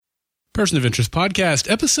Person of Interest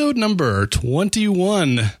Podcast, episode number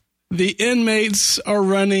 21. The inmates are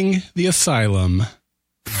running the asylum.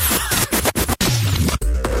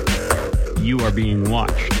 You are being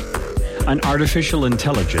watched. An artificial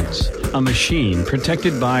intelligence, a machine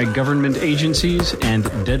protected by government agencies and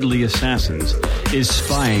deadly assassins, is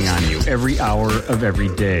spying on you every hour of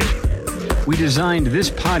every day. We designed this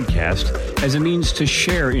podcast as a means to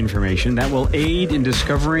share information that will aid in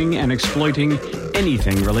discovering and exploiting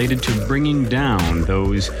anything related to bringing down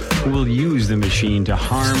those who will use the machine to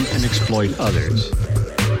harm and exploit others.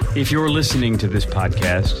 If you're listening to this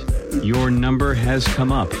podcast, your number has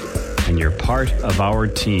come up, and you're part of our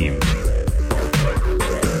team.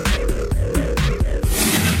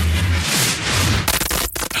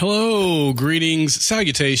 Hello, greetings,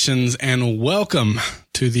 salutations, and welcome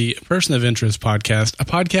to the Person of Interest Podcast, a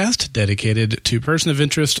podcast dedicated to Person of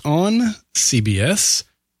Interest on CBS.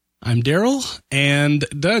 I'm Daryl, and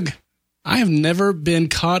Doug, I have never been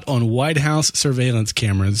caught on White House surveillance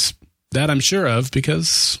cameras. That I'm sure of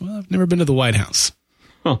because, well, I've never been to the White House.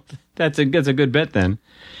 Well, that's a good bet then.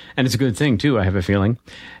 And it's a good thing, too, I have a feeling.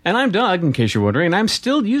 And I'm Doug, in case you're wondering, and I'm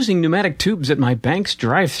still using pneumatic tubes at my bank's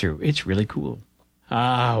drive-thru. It's really cool.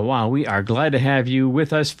 Wow, we are glad to have you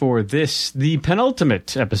with us for this, the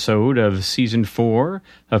penultimate episode of Season 4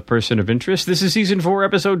 of Person of Interest. This is Season 4,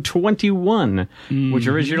 Episode 21, which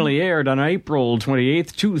originally aired on April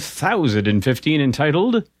 28th, 2015,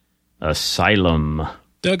 entitled Asylum.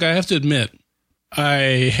 Doug, I have to admit,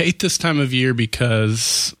 I hate this time of year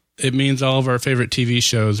because it means all of our favorite TV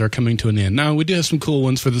shows are coming to an end. Now, we do have some cool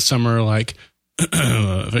ones for the summer, like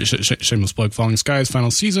shameless plug, Falling Skies final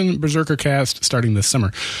season, Berserker cast starting this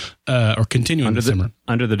summer, or continuing this summer.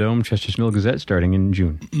 Under the Dome, Chester's Mill Gazette starting in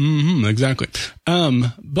June. Exactly.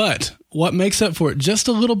 But what makes up for it just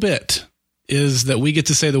a little bit is that we get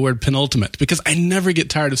to say the word penultimate, because I never get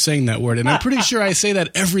tired of saying that word, and I'm pretty sure I say that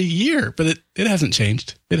every year, but it hasn't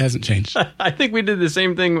changed. It hasn't changed. I think we did the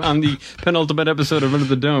same thing on the penultimate episode of Under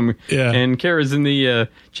the Dome, and Kara's in the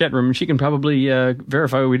chat room, and she can probably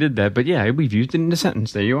verify we did that, but yeah, we've used it in a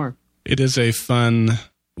sentence. There you are. It is a fun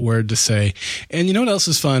word to say. And you know what else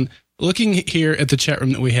is fun? Looking here at the chat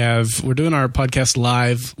room that we have, we're doing our podcast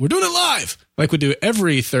live. We're doing it live like we do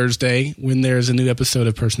every Thursday when there's a new episode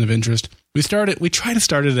of Person of Interest. We try to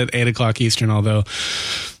start it at 8 o'clock Eastern, although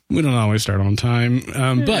we don't always start on time.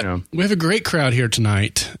 But we have a great crowd here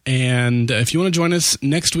tonight. And if you want to join us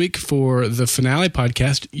next week for the finale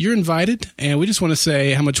podcast, you're invited. And we just want to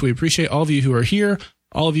say how much we appreciate all of you who are here,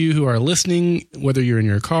 all of you who are listening, whether you're in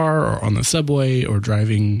your car or on the subway or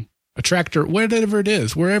driving a tractor, whatever it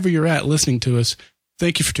is, wherever you're at listening to us.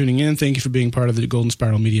 Thank you for tuning in. Thank you for being part of the Golden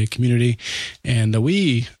Spiral Media community. And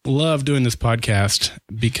we love doing this podcast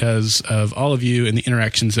because of all of you and the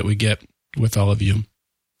interactions that we get with all of you.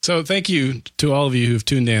 So thank you to all of you who've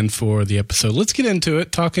tuned in for the episode. Let's get into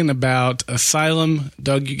it, talking about Asylum.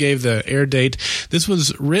 Doug, you gave the air date. This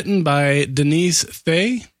was written by Denise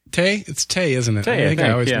Tay. It's Tay, isn't it? I think I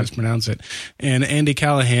always mispronounce it. And Andy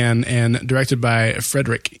Callahan, and directed by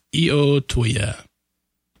Frederick Iotoya.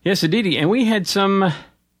 Yes, indeed. And we had some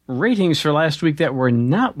ratings for last week that were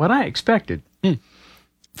not what I expected.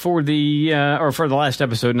 For the last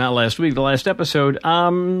episode, not last week, the last episode, it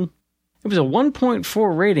was a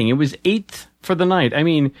 1.4 rating. It was 8th for the night. I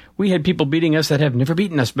mean, we had people beating us that have never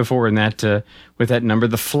beaten us before in that with that number.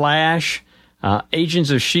 The Flash, Agents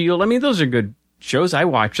of S.H.I.E.L.D. I mean, those are good shows. I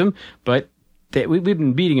watch them, but we've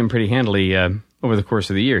been beating them pretty handily over the course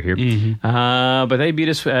of the year here. But they beat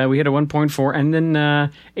us. We had a 1.4 and then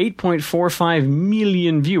 8.45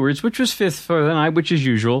 million viewers, which was 5th for the night, which is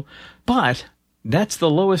usual. But that's the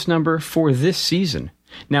lowest number for this season.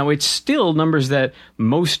 Now, it's still numbers that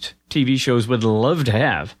most TV shows would love to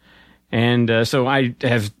have. And so I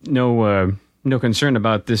have no concern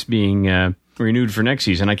about this being renewed for next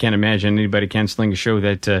season. I can't imagine anybody canceling a show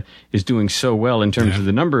that is doing so well in terms of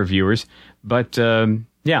the number of viewers. But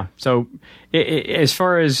so as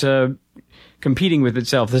far as competing with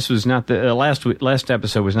itself, this was not the last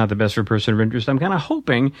episode was not the best for Person of Interest. I'm kind of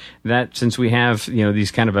hoping that since we have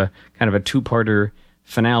these kind of a two-parter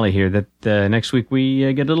finale here, that next week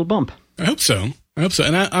we get a little bump. I hope so.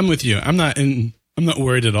 And I'm with you. I'm not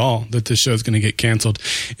worried at all that this show is going to get canceled.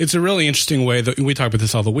 It's a really interesting way that we talk about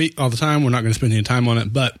this all the time. We're not going to spend any time on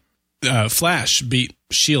it, but Flash beat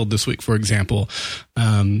S.H.I.E.L.D. this week, for example.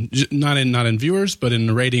 Not in viewers, but in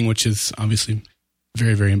the rating, which is obviously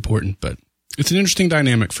very, very important. But it's an interesting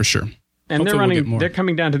dynamic for sure. And they're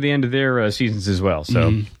coming down to the end of their seasons as well.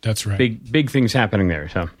 So that's right. Big things happening there.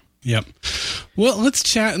 So. Yep. Well, let's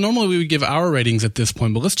chat. Normally we would give our ratings at this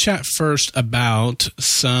point, but let's chat first about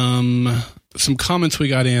some some comments we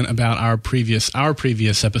got in about our previous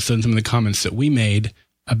episode, some of the comments that we made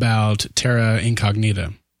about Terra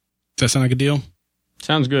Incognita. Does that sound like a deal?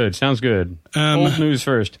 Sounds good. Old news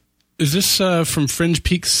first. Is this from Fringe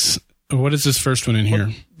Peaks? Or what is this first one in here?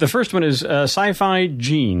 The first one is Sci-Fi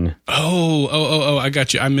Gene. Oh, I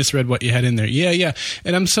got you. I misread what you had in there. Yeah.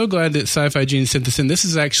 And I'm so glad that Sci-Fi Gene sent this in. This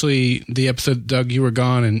is actually the episode, Doug, you were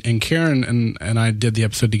gone, and Karen and I did the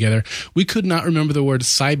episode together. We could not remember the word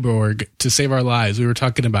cyborg to save our lives. We were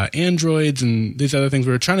talking about androids and these other things.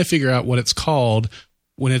 We were trying to figure out what it's called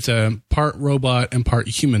when it's a part robot and part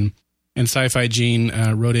human. And Sci-Fi Gene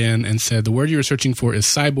wrote in and said, the word you were searching for is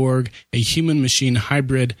cyborg, a human-machine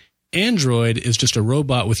hybrid. Android is just a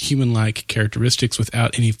robot with human-like characteristics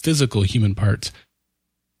without any physical human parts.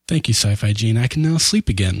 Thank you, Sci-Fi Gene. I can now sleep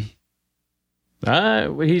again.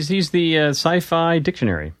 He's the Sci-Fi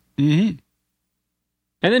Dictionary. Mm-hmm.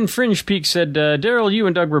 And then Fringe Peak said, Daryl, you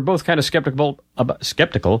and Doug were both kind of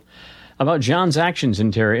skeptical about John's actions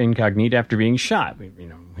in Terra Incognita after being shot. You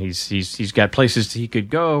know, he's got places he could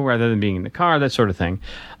go rather than being in the car, that sort of thing.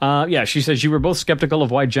 She says you were both skeptical of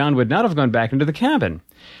why John would not have gone back into the cabin.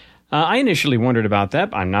 I initially wondered about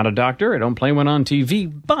that. I'm not a doctor. I don't play one on TV,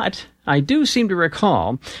 but I do seem to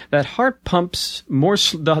recall that the heart pumps more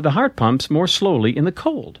slowly in the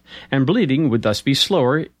cold, and bleeding would thus be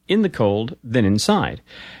slower in the cold than inside.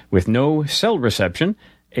 With no cell reception,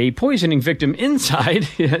 a poisoning victim inside,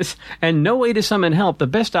 yes, and no way to summon help, the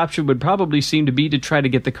best option would probably seem to be to try to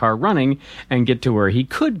get the car running and get to where he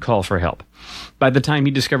could call for help. By the time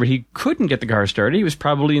he discovered he couldn't get the car started, he was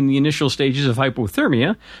probably in the initial stages of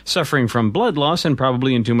hypothermia, suffering from blood loss, and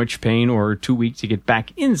probably in too much pain or too weak to get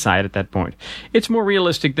back inside at that point. It's more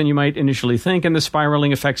realistic than you might initially think, and the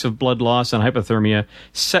spiraling effects of blood loss and hypothermia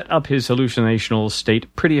set up his hallucinational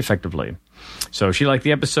state pretty effectively. So she liked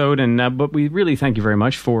the episode, but we really thank you very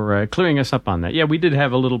much for clearing us up on that. Yeah, we did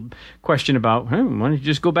have a little question about, why don't you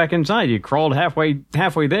just go back inside? You crawled halfway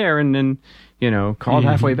there and then, crawled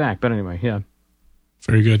halfway back. But anyway, yeah.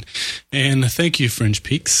 Very good. And thank you, Fringe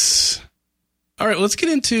Peaks. All right, let's get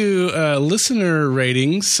into listener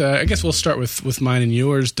ratings. I guess we'll start with mine and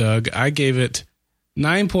yours, Doug. I gave it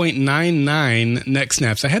 9.99 neck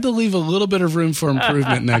snaps. I had to leave a little bit of room for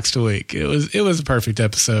improvement next week. It was a perfect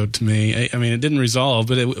episode to me. I mean, it didn't resolve,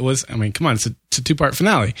 but it was, come on, it's a 2-part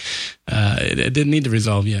finale. It didn't need to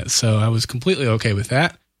resolve yet. So I was completely okay with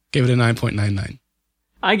that. Gave it a 9.99.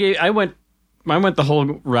 I went the whole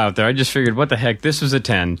route there. I just figured, what the heck, this was a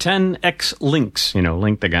 10. 10x Links,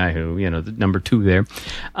 Link, the guy who, the number 2 there.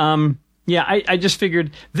 I just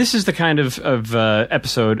figured this is the kind of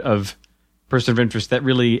episode of Person of Interest that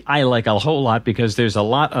really I like a whole lot, because there's a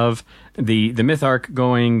lot of the myth arc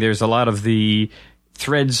going. There's a lot of the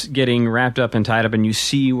threads getting wrapped up and tied up, and you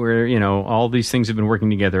see where, all these things have been working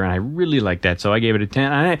together, and I really like that. So I gave it a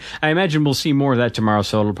 10. I imagine we'll see more of that tomorrow,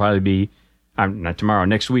 so it'll probably be, not tomorrow,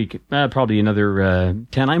 next week, probably another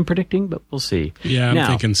 10 I'm predicting, but we'll see. Yeah, I'm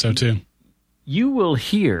thinking so too. You will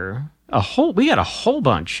hear we got a whole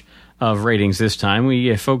bunch of ratings this time.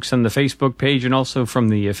 We folks on the Facebook page and also from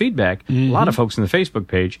the feedback, a lot of folks on the Facebook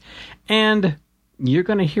page, and you're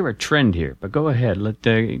going to hear a trend here. But go ahead,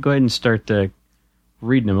 go ahead and start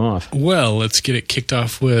reading them off. Well, let's get it kicked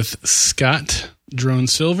off with Scott Drone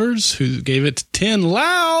Silvers, who gave it 10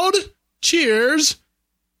 loud cheers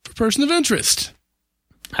for Person of Interest.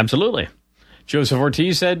 Absolutely. Joseph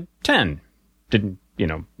Ortiz said 10. Didn't,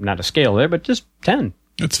 not a scale there, but just 10.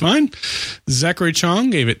 That's fine. Zachary Chong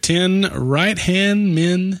gave it 10 right-hand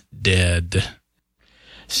men dead.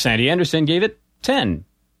 Sandy Anderson gave it 10.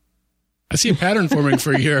 I see a pattern forming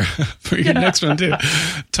for your next one, too.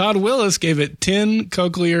 Todd Willis gave it 10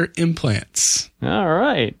 cochlear implants. All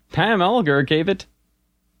right. Pam Elger gave it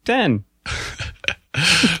 10.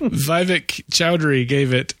 Vivek Chowdhury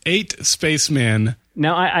gave it 8 spacemen.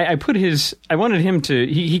 Now, I wanted him to,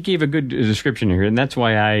 he gave a good description here, and that's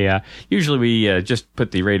why usually we just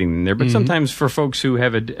put the rating in there, but sometimes for folks who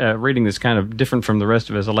have a rating that's kind of different from the rest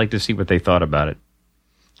of us, I like to see what they thought about it.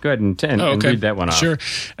 Go ahead and read that one off. Sure.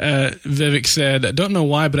 Vivek said, I don't know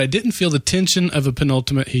why, but I didn't feel the tension of a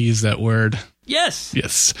penultimate, he used that word. Yes.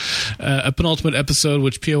 A penultimate episode,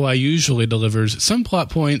 which POI usually delivers. Some plot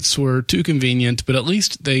points were too convenient, but at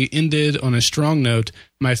least they ended on a strong note.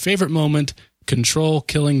 My favorite moment, Control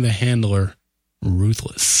killing the handler.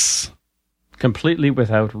 Ruthless. Completely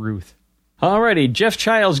without Ruth. Alrighty, Jeff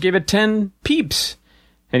Childs gave it 10 peeps.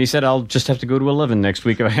 And he said, I'll just have to go to 11 next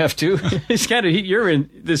week if I have to. You're in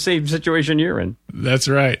the same situation you're in. That's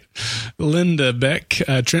right. Linda Beck,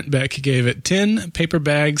 Trent Beck gave it 10 paper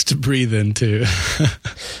bags to breathe into.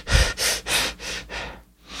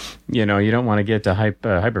 You don't want to get to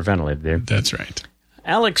hyperventilate there. That's right.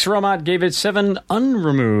 Alex Romot gave it 7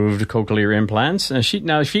 unremoved cochlear implants. She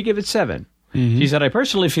gave it 7. Mm-hmm. She said, I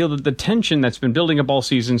personally feel that the tension that's been building up all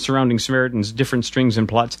season surrounding Samaritan's different strings and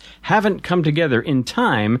plots haven't come together in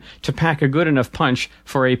time to pack a good enough punch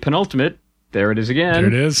for a penultimate, there it is again. There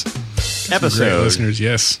it is. Episode. Great listeners,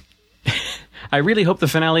 yes. I really hope the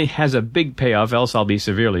finale has a big payoff, else I'll be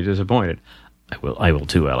severely disappointed. I will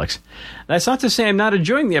too, Alex. That's not to say I'm not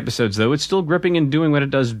enjoying the episodes, though. It's still gripping and doing what it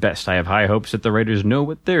does best. I have high hopes that the writers know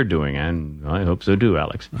what they're doing, and I hope so too,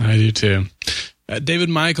 Alex. I do too. David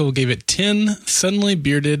Michael gave it 10 suddenly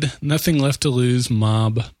bearded, nothing left to lose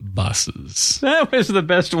mob bosses. That was the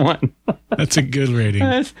best one. That's a good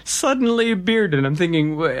rating. Suddenly bearded. I'm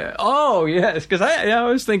thinking, oh, yes, because I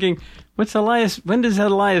was thinking, what's Elias? When does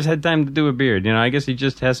Elias had time to do a beard? I guess he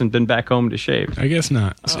just hasn't been back home to shave. I guess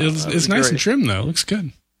not. It's nice and trim, though. Looks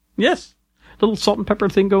good. Yes. Little salt and pepper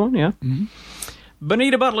thing going, yeah. Mm-hmm.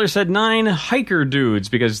 Bonita Butler said 9 hiker dudes,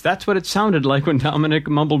 because that's what it sounded like when Dominic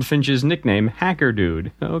mumbled Finch's nickname, Hacker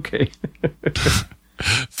Dude. Okay.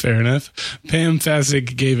 Fair enough. Pam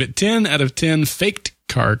Fasig gave it 10 out of 10 faked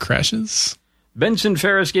car crashes. Benson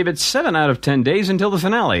Ferris gave it 7 out of 10 days until the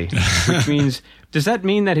finale, which means, does that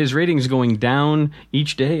mean that his rating's going down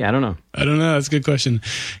each day? I don't know. That's a good question.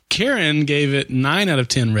 Karen gave it 9 out of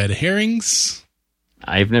 10 red herrings.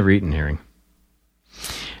 I've never eaten herring.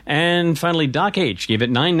 And finally, Doc H gave it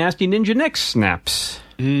 9 nasty ninja neck snaps.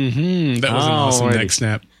 Mm-hmm. That was an awesome neck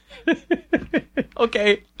snap.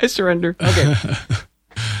 Okay, I surrender. Okay.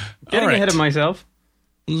 Getting ahead of myself.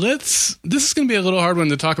 This is going to be a little hard one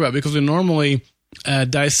to talk about because we normally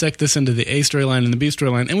dissect this into the A storyline and the B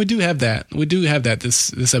storyline, and we do have that. We do have that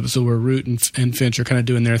this episode where Root and Finch are kind of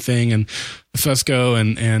doing their thing, and Fusco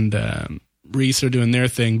and Reese are doing their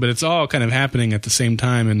thing, but it's all kind of happening at the same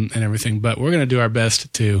time and everything. But we're going to do our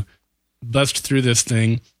best to bust through this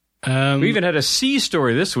thing. We even had a C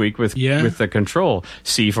story this week with the control.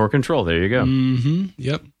 C for control. There you go. Mm-hmm.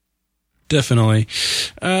 Yep. Definitely.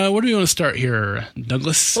 Where do we want to start here,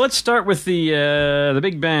 Douglas? Well, let's start with the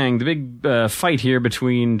big bang, the big fight here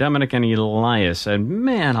between Dominic and Elias. And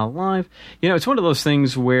man alive, it's one of those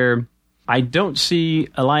things where I don't see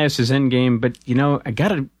Elias's endgame, but I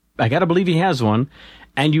gotta believe he has one.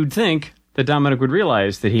 And you'd think that Dominic would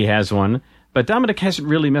realize that he has one. But Dominic hasn't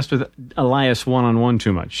really messed with Elias one-on-one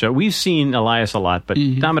too much. So we've seen Elias a lot, but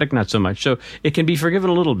Dominic not so much. So it can be forgiven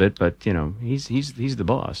a little bit, but, he's the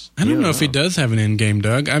boss. I don't know if he does have an end game,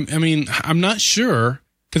 Doug. I mean, I'm not sure,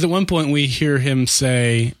 because at one point we hear him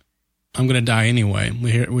say, I'm going to die anyway.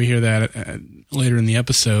 We hear that later in the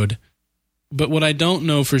episode. But what I don't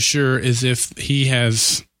know for sure is if he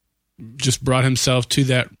has just brought himself to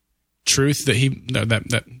that truth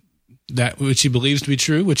that which he believes to be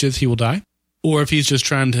true, which is he will die. Or if he's just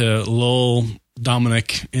trying to lull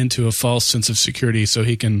Dominic into a false sense of security so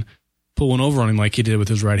he can pull one over on him like he did with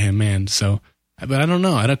his right-hand man. So, but I don't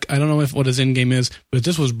know. I don't know what his end game is, but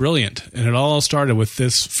this was brilliant. And it all started with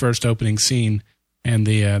this first opening scene and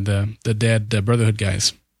the dead Brotherhood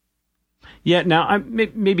guys. Yeah, now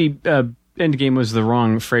maybe end game was the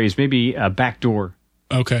wrong phrase. Maybe backdoor.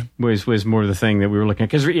 Okay, was more the thing that we were looking at,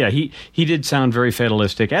 because he did sound very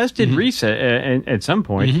fatalistic, as did Reese at some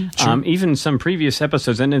point. Mm-hmm, even some previous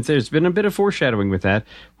episodes, and there's been a bit of foreshadowing with that,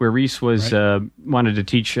 where Reese was wanted to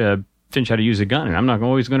teach Finch how to use a gun, and I'm not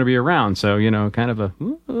always going to be around, so kind of a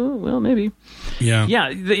well, maybe.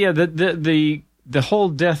 The whole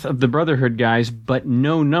death of the Brotherhood guys, but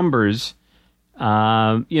no numbers.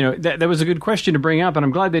 That was a good question to bring up, and I'm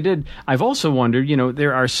glad they did. I've also wondered,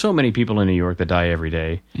 there are so many people in New York that die every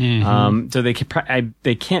day, so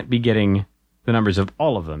they can't be getting the numbers of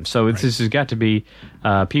all of them. So this has got to be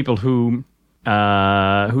people whose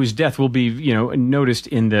death will be, noticed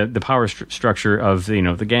in the power structure of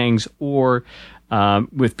the gangs, or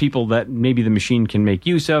with people that maybe the machine can make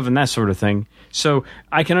use of, and that sort of thing. So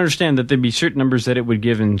I can understand that there'd be certain numbers that it would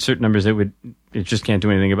give, and certain numbers that it just can't do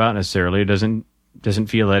anything about necessarily. It doesn't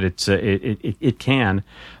feel that it can,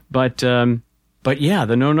 but yeah,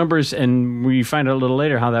 the no numbers, and we find out a little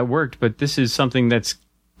later how that worked. But this is something that's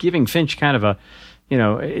giving Finch kind of a,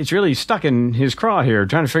 it's really stuck in his craw here,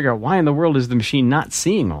 trying to figure out why in the world is the machine not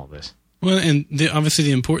seeing all this. Well, and obviously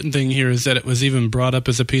the important thing here is that it was even brought up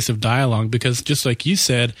as a piece of dialogue, because just like you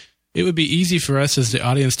said, it would be easy for us as the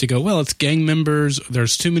audience to go, well, it's gang members.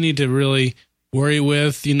 There's too many to really worry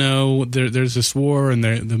with. There's this war, and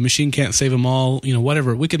the machine can't save them all.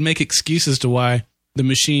 Whatever. We could make excuses to why the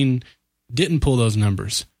machine didn't pull those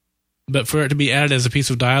numbers. But for it to be added as a piece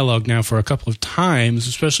of dialogue now for a couple of times,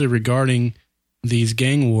 especially regarding these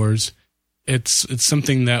gang wars, it's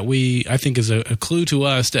something that I think is a clue to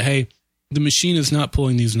us that, hey, the machine is not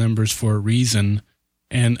pulling these numbers for a reason.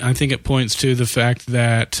 And I think it points to the fact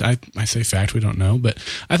that, I say fact, we don't know, but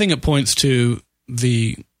I think it points to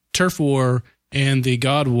the turf war and the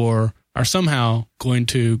God war are somehow going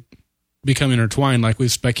to become intertwined, like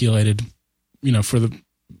we've speculated, for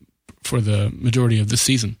the majority of this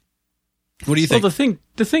season. What do you think? Well,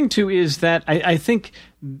 the thing too is that I think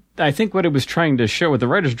what it was trying to show, what the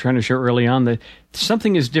writers were trying to show early on, that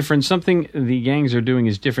something is different, something the gangs are doing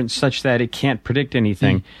is different, such that it can't predict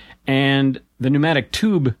anything, and the pneumatic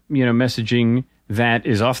tube, messaging that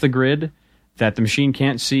is off the grid, that the machine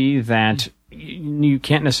can't see, that you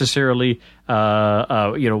can't necessarily,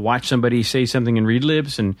 watch somebody say something and read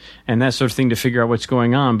lips and that sort of thing to figure out what's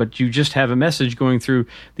going on. But you just have a message going through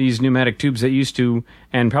these pneumatic tubes that used to,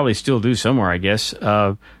 and probably still do somewhere, I guess,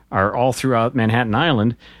 are all throughout Manhattan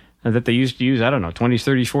Island that they used to use, I don't know, 20s,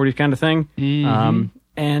 30s, 40s kind of thing.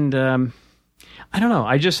 Mm-hmm. I don't know.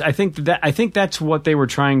 I think that's what they were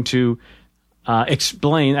trying to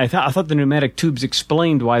explain. I thought the pneumatic tubes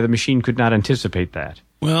explained why the machine could not anticipate that.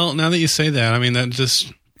 Well, now that you say that, I mean, I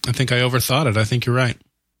think I overthought it. I think you're right.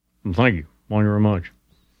 Well, thank you. Thank you very much.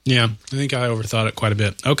 Yeah, I think I overthought it quite a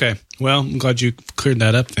bit. Okay. Well, I'm glad you cleared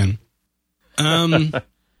that up then.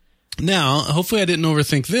 Now, hopefully I didn't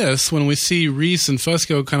overthink this. When we see Reese and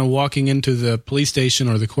Fusco kind of walking into the police station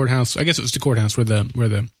or the courthouse, I guess it was the courthouse where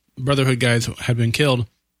the Brotherhood guys had been killed,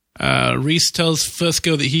 Reese tells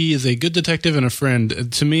Fusco that he is a good detective and a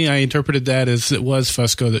friend. To me, I interpreted that as it was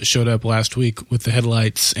Fusco that showed up last week with the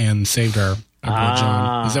headlights and saved our boy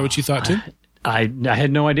John. Is that what you thought too? I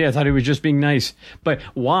had no idea. I thought he was just being nice. But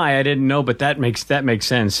why, I didn't know, but that makes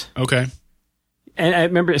sense. Okay. And I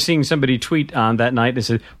remember seeing somebody tweet on that night and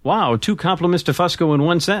said, wow, 2 compliments to Fusco in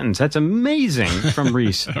 1 sentence. That's amazing from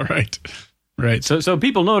Reese. All right. Right. So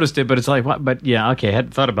people noticed it, but it's like, what? But yeah, okay, I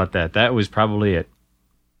hadn't thought about that. That was probably it.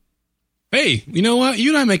 Hey, you know what? You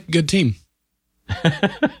and I make a good team.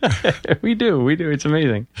 We do. It's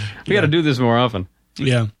amazing. We got to do this more often.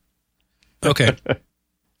 Yeah. Okay.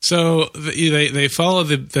 So they follow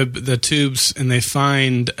the tubes and they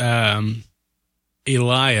find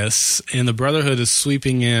Elias, and the Brotherhood is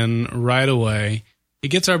sweeping in right away. He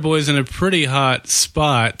gets our boys in a pretty hot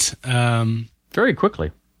spot. Very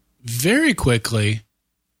quickly. Very quickly.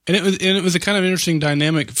 And it was a kind of interesting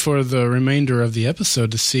dynamic for the remainder of the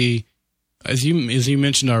episode to see, as you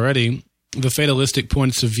mentioned already, the fatalistic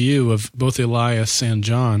points of view of both Elias and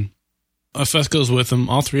John. Fusco's with them.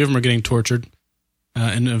 All 3 of them are getting tortured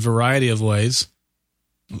in a variety of ways.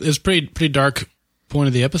 It's pretty dark point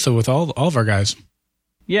of the episode with all of our guys.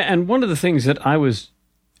 Yeah, and one of the things that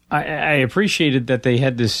I appreciated that they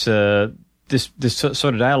had this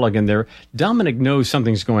sort of dialogue in there. Dominic knows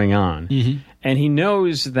something's going on, and he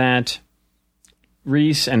knows that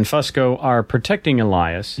Reese and Fusco are protecting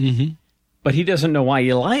Elias, but he doesn't know why.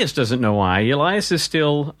 Elias doesn't know why. Elias is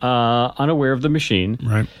still unaware of the machine,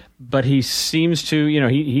 right? But he seems to,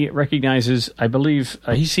 he recognizes, I believe,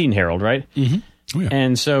 he's seen Harold, right? Mm-hmm. Oh, yeah.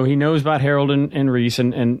 And so he knows about Harold and Reese,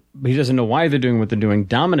 and he doesn't know why they're doing what they're doing.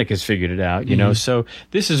 Dominic has figured it out, you know. So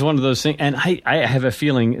this is one of those things, and I have a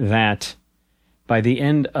feeling that by the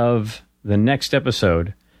end of the next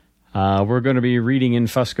episode, we're going to be reading in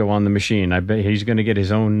Fusco on the machine. I bet he's going to get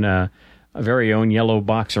his own, very own yellow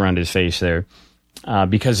box around his face there.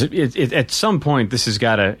 Because it at some point this has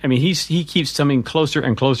got to. I mean, he keeps coming closer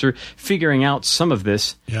and closer, figuring out some of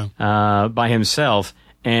this by himself,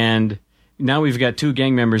 and now we've got 2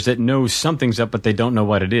 gang members that know something's up, but they don't know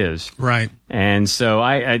what it is. Right. And so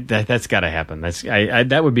that's got to happen.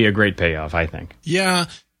 That would be a great payoff, I think. Yeah,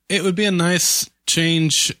 it would be a nice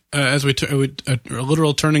change as a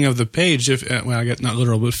literal turning of the page. I guess not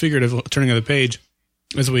literal, but figurative turning of the page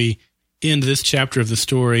as we end this chapter of the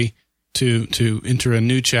story to enter a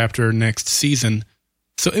new chapter next season.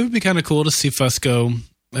 So it would be kind of cool to see Fusco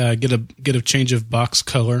get a change of box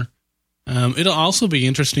color. It'll also be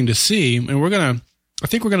interesting to see, and I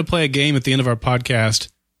think we're gonna play a game at the end of our podcast,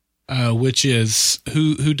 which is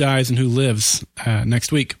who dies and who lives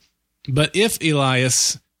next week. But if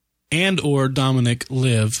Elias and or Dominic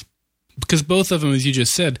live, because both of them, as you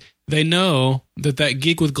just said, they know that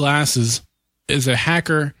geek with glasses is a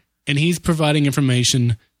hacker, and he's providing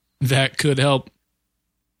information that could help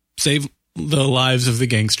save the lives of the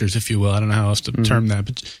gangsters, if you will. I don't know how else to term that,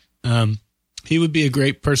 but he would be a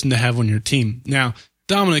great person to have on your team. Now,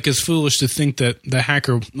 Dominic is foolish to think that the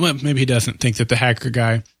hacker, well, maybe he doesn't think that the hacker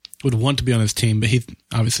guy would want to be on his team, but he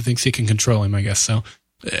obviously thinks he can control him, I guess. So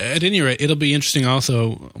at any rate, it'll be interesting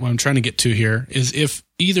also, what I'm trying to get to here is if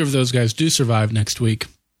either of those guys do survive next week,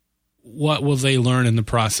 what will they learn in the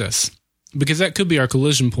process? because that could be our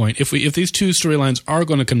collision point. If these two storylines are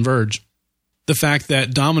going to converge, the fact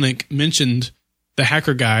that Dominic mentioned the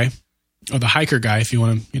hacker guy, or the hiker guy, if you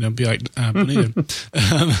want to, be like Bonita,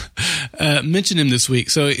 mentioned him this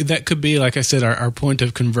week. So that could be, like I said, our point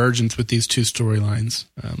of convergence with these two storylines.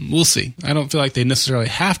 We'll see. I don't feel like they necessarily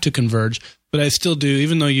have to converge, but I still do.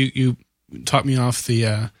 Even though you taught me off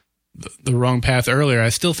the wrong path earlier, I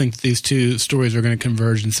still think that these two stories are going to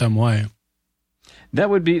converge in some way.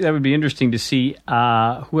 That would be interesting to see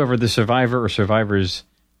whoever the survivor or survivors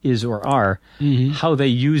is or are, how they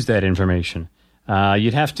use that information.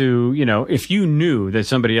 You'd have to, if you knew that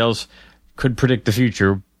somebody else could predict the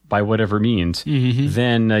future by whatever means,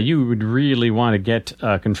 then you would really want to get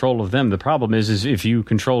control of them. The problem is if you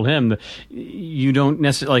control him, you don't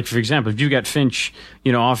necessarily, like, for example, if you got Finch,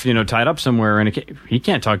 off, tied up somewhere, and he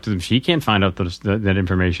can't talk to them, he can't find out that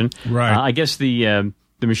information. Right. I guess the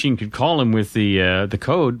machine could call him with the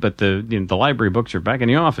code, but the library books are back in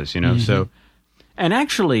the office, so. And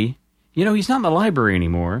actually, he's not in the library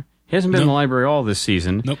anymore. He hasn't been in the library all this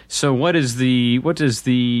season. Nope. So what does the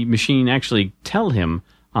machine actually tell him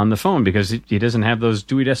on the phone? Because he doesn't have those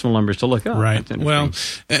Dewey Decimal numbers to look up. Right. Well,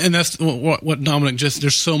 and that's what Dominic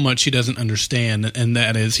there's so much he doesn't understand, and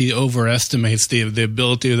that is he overestimates the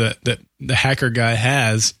ability that the hacker guy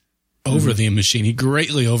has over the machine. He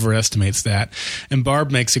greatly overestimates that. And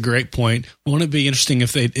Barb makes a great point. Won't it be interesting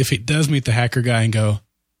if he does meet the hacker guy and go,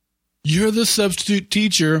 "You're the substitute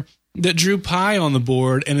teacher that drew pi on the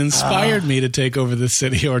board and inspired me to take over the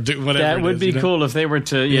city," or do whatever. That would be cool if they were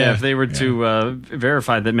to,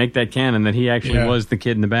 verify that, make that canon, that he actually was the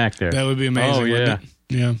kid in the back there. That would be amazing. Oh, yeah.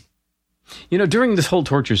 Yeah. During this whole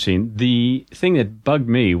torture scene, the thing that bugged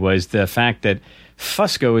me was the fact that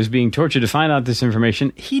Fusco is being tortured to find out this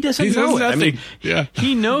information. He doesn't know it. Nothing. I mean,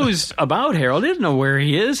 he knows about Harold. He doesn't know where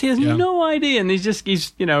he is. He has no idea. And he's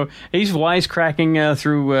wisecracking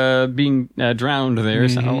through being drowned there,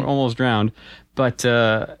 almost drowned. But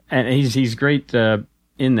and he's great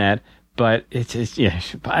in that. But I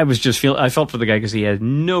felt for the guy because he has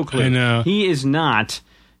no clue. I know. He is not.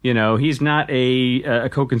 He's not a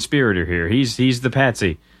co-conspirator here. He's the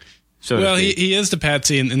patsy. So he is the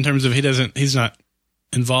patsy in terms of he's not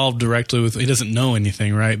involved directly with, he doesn't know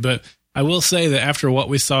anything, right? But I will say that after what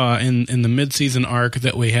we saw in the mid-season arc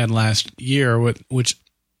that we had last year, which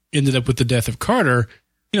ended up with the death of Carter,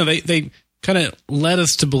 they kind of led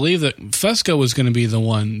us to believe that Fusco was going to be the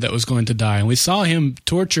one that was going to die. And we saw him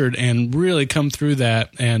tortured and really come through that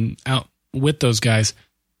and out with those guys.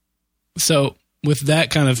 So with that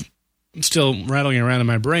kind of still rattling around in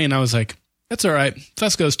my brain, I was like, that's all right.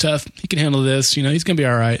 Fusco's tough. He can handle this. He's going to be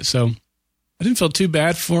all right. So I didn't feel too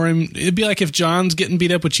bad for him. It'd be like if John's getting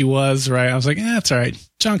beat up, which he was, right? I was like, that's all right.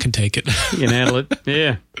 John can take it. He can handle it.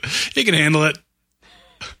 Yeah. He can handle it.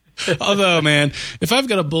 Although, man, if I've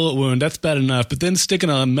got a bullet wound, that's bad enough. But then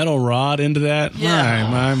sticking a metal rod into that,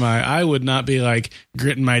 my. I would not be like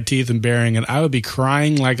gritting my teeth and bearing it. I would be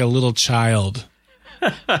crying like a little child.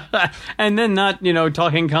 And then not,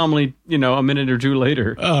 talking calmly, a minute or two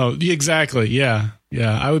later. Oh, exactly. Yeah.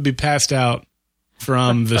 Yeah. I would be passed out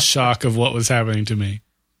from the shock of what was happening to me.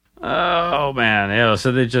 Oh, man. Yeah.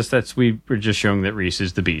 So we were just showing that Reese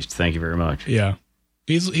is the beast. Thank you very much. Yeah.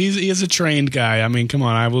 He is a trained guy. I mean, come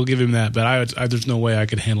on. I will give him that. But there's no way I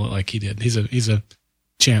could handle it like he did. He's a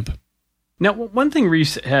champ. Now, one thing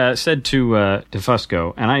Reese said to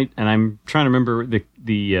Fusco, and I'm trying to remember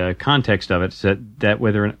the context of it, that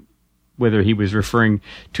whether he was referring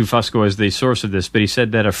to Fusco as the source of this, but he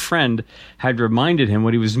said that a friend had reminded him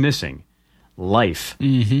what he was missing: life.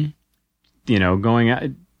 Mm-hmm. Going out,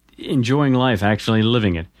 enjoying life, actually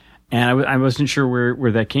living it. And I wasn't sure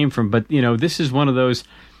where that came from, but this is one of those.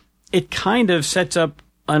 It kind of sets up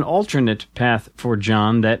an alternate path for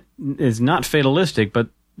John that is not fatalistic, but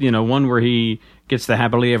one where he gets the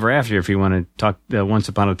happily ever after, if you want to talk Once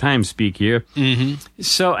Upon a Time speak here. Mm-hmm.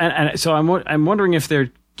 So I'm wondering if they're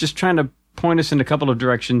just trying to point us in a couple of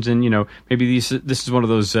directions, and maybe this is one of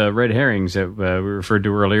those red herrings that we referred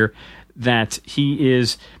to earlier, that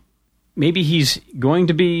he's going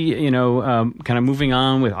to be kind of moving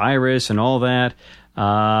on with Iris and all that,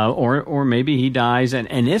 or maybe he dies,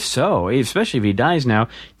 and if so, especially if he dies now,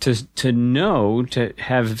 to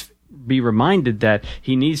be reminded that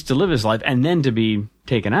he needs to live his life and then to be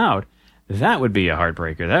taken out, that would be a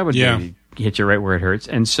heartbreaker. That would hit you right where it hurts.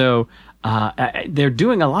 And so they're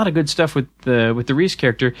doing a lot of good stuff with the Reese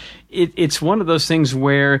character. It's one of those things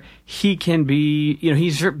where he can be,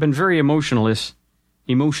 he's been very emotionless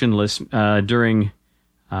during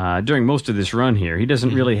most of this run here. He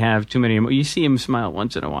doesn't really have too many. You see him smile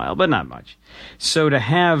once in a while, but not much. So to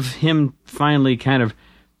have him finally kind of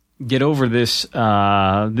get over this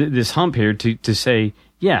this hump here to say,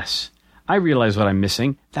 yes, I realize what I'm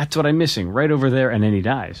missing. That's what I'm missing right over there, and then he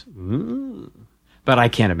dies. Ooh. But I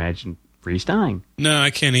can't imagine Reese dying. No,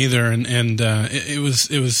 I can't either. And it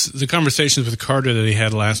was the conversations with Carter that he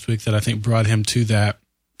had last week that I think brought him to that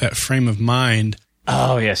frame of mind.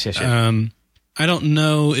 Oh, yes. I don't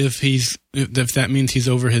know if that means he's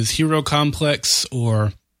over his hero complex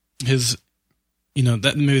or his,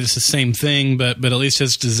 that maybe it's the same thing, but at least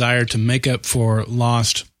his desire to make up for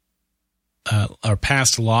lost or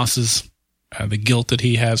past losses, the guilt that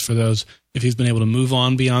he has for those, if he's been able to move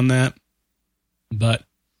on beyond that. But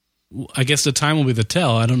I guess the time will be the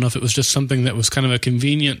tell. I don't know if it was just something that was kind of a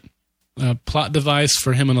convenient plot device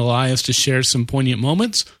for him and Elias to share some poignant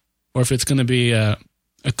moments, or if it's going to be a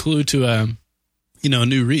clue to a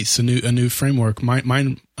new Reese, a new framework,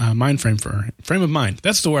 frame of mind.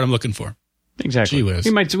 That's the word I'm looking for. Exactly.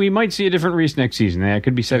 We might see a different Reese next season. I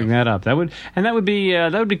could be setting that up. That would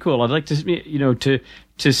be cool. I'd like to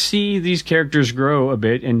to see these characters grow a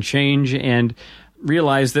bit and change and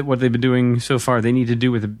realize that what they've been doing so far they need to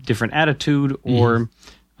do with a different attitude or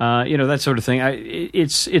that sort of thing.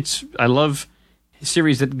 I love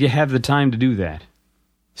series that have the time to do that.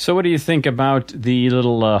 So what do you think about the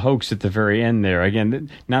little hoax at the very end there?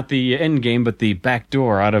 Again, not the end game, but the back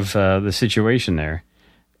door out of the situation there.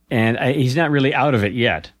 And he's not really out of it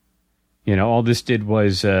yet. All this did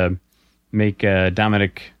was make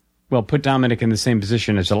Dominic, put Dominic in the same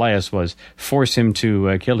position as Elias was, force him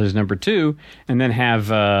to kill his number two, and then have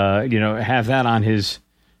that on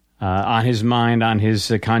his mind, on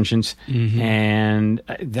his conscience. Mm-hmm. And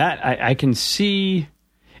that I can see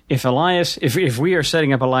if Elias, if we are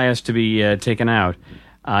setting up Elias to be taken out,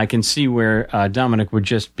 I can see where Dominic would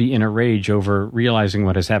just be in a rage over realizing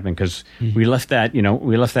what has happened, because we left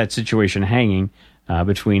that situation hanging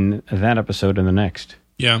between that episode and the next.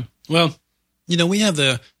 Yeah. Well, we have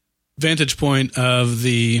the vantage point of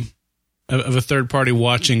a third party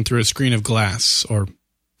watching through a screen of glass or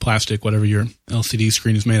plastic, whatever your LCD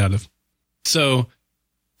screen is made out of. So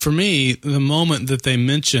for me, the moment that they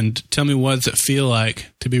mentioned, tell me what does it feel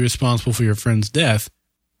like to be responsible for your friend's death,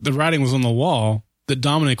 the writing was on the wall that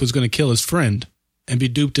Dominic was going to kill his friend and be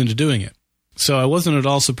duped into doing it. So I wasn't at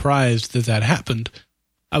all surprised that happened.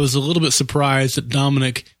 I was a little bit surprised that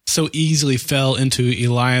Dominic so easily fell into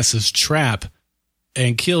Elias's trap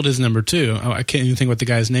and killed his number two. I can't even think what the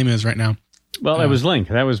guy's name is right now. Well, that was Link.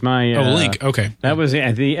 That was my... Link. Okay. That was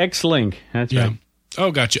the X-Link. That's right.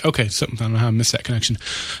 Oh, gotcha. Okay. I don't know how I missed that connection.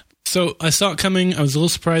 So I saw it coming. I was a little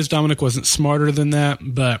surprised Dominic wasn't smarter than that,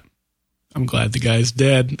 but I'm glad the guy's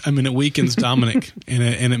dead. I mean, it weakens Dominic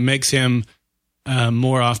and it makes him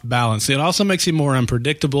more off balance. It also makes him more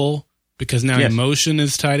unpredictable because now emotion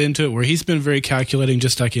is tied into it, where he's been very calculating,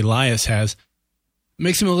 just like Elias has.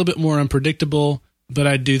 Makes him a little bit more unpredictable, but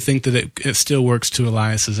I do think that it still works to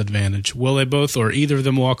Elias's advantage. Will they both or either of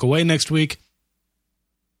them walk away next week?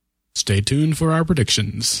 Stay tuned for our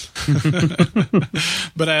predictions.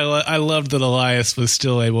 But I loved that Elias was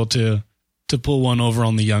still able to pull one over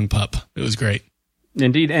on the young pup. It was great.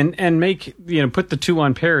 Indeed, and make put the two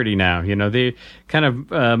on parity now. They kind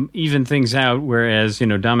of even things out. Whereas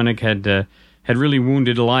Dominic had really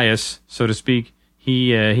wounded Elias, so to speak.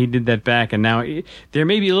 He did that back, and now there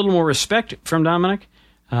may be a little more respect from Dominic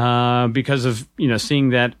because of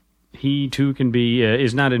seeing that he too can be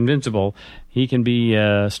is not invincible. He can be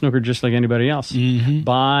snookered just like anybody else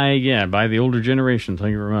by the older generation.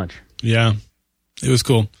 Thank you very much. Yeah. It was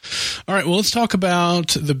cool. All right, well, let's talk about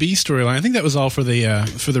the B storyline. I think that was all for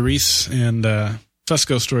the Reese and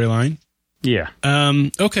Fusco storyline. Yeah.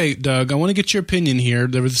 Okay, Doug, I want to get your opinion here.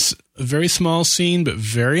 There was a very small scene, but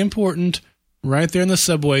very important, right there in the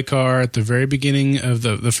subway car at the very beginning of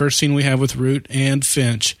the first scene we have with Root and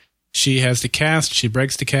Finch. She has the cast. She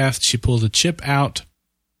breaks the cast. She pulls a chip out,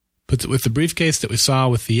 puts it with the briefcase that we saw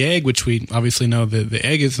with the egg, which we obviously know the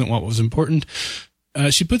egg isn't what was important.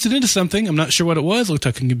 She puts it into something. I'm not sure what it was. It looked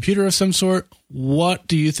like a computer of some sort. What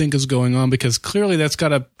do you think is going on? Because clearly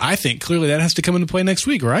I think clearly that has to come into play next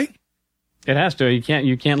week, right? It has to.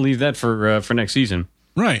 You can't leave that for next season.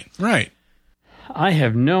 Right. I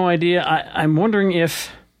have no idea. I'm wondering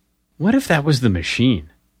what if that was the machine?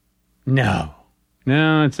 No,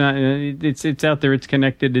 it's not. It's out there. It's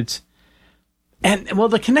connected.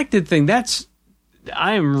 The connected thing.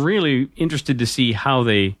 I am really interested to see how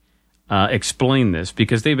they explain this,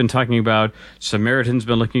 because they've been talking about Samaritan's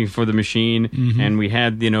been looking for the machine, and we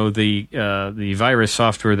had the virus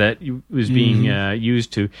software that was being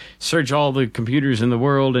used to search all the computers in the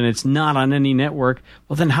world, and it's not on any network.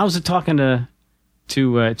 Well, then how's it talking to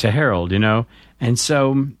Harold? And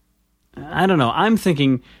so I don't know. I'm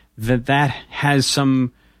thinking that has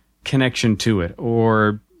some connection to it,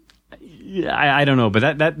 or I don't know,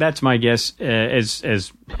 but that's my guess,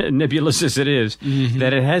 as nebulous as it is,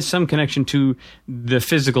 that it has some connection to the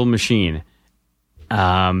physical machine.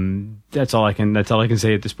 That's all I can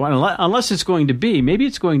say at this point. Unless it's going to be, maybe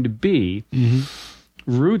it's going to be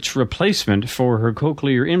Root's replacement for her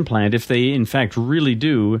cochlear implant, if they in fact really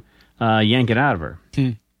do yank it out of her.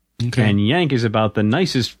 Okay. And yank is about the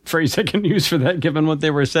nicest phrase I can use for that, given what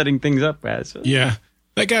they were setting things up as. Yeah.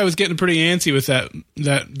 That guy was getting pretty antsy with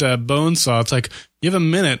that bone saw. It's like, you have a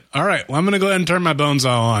minute. All right, well, I'm going to go ahead and turn my bone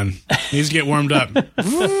saw on. Needs to get warmed up.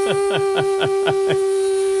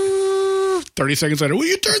 30 seconds later, will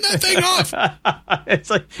you turn that thing off? It's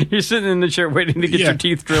like you're sitting in the chair waiting to get your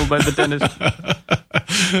teeth drilled by the dentist.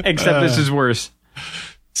 Except this is worse.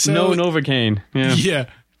 So, no Novocaine. Yeah.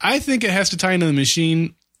 I think it has to tie into the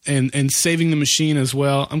machine and saving the machine as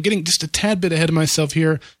well. I'm getting just a tad bit ahead of myself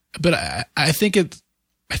here, but I think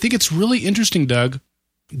it's really interesting, Doug,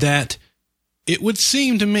 that it would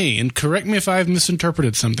seem to me, and correct me if I've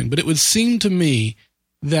misinterpreted something, but it would seem to me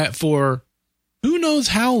that for who knows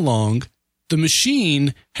how long, the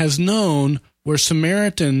machine has known where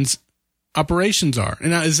Samaritan's operations are. And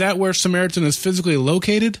now, is that where Samaritan is physically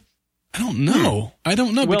located? I don't know.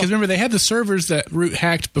 Because remember, they had the servers that Root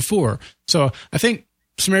hacked before. So I think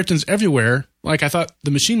Samaritan's everywhere. Like I thought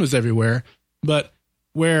the machine was everywhere, but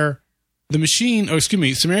where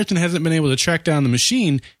Samaritan hasn't been able to track down the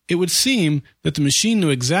machine, it would seem that the machine knew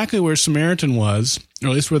exactly where Samaritan was, or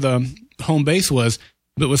at least where the home base was,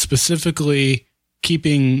 but was specifically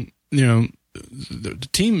keeping, the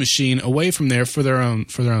team machine away from there for their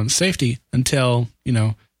own safety until,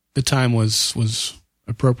 the time was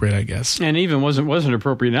appropriate, I guess. And even wasn't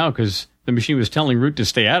appropriate now because the machine was telling Root to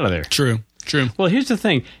stay out of there. True. Well, here's the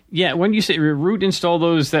thing. Yeah, when you say Root installed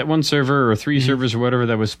that one server or 3 servers or whatever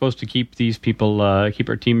that was supposed to keep these people, keep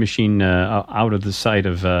our team machine out of the sight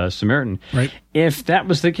of Samaritan. Right. If that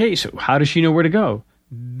was the case, how does she know where to go?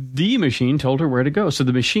 The machine told her where to go. So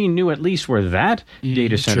the machine knew at least where that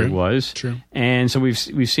data center was. True. And so we've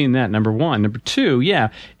seen that, number one. Number two, yeah,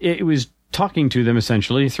 it was talking to them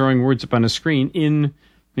essentially, throwing words up on a screen in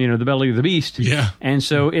the belly of the beast. Yeah. And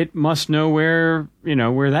so it must know where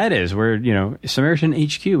that is, where, Samaritan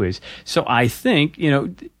HQ is. So I think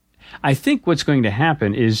what's going to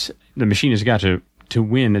happen is the machine has got to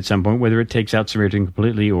win at some point, whether it takes out Samaritan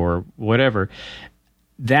completely or whatever.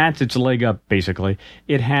 That's its leg up, basically.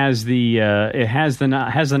 It has the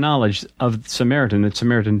knowledge of Samaritan that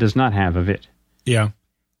Samaritan does not have of it. Yeah,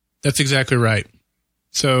 that's exactly right.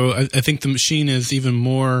 So I think the machine is even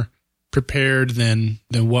more prepared than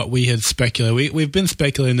what we had speculated. We've been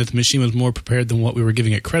speculating that the machine was more prepared than what we were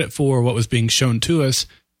giving it credit for, what was being shown to us.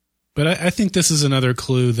 But I think this is another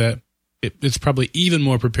clue that it's probably even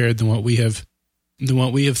more prepared than what we have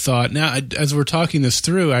thought. Now, as we're talking this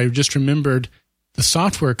through, I just remembered the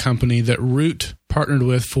software company that Root partnered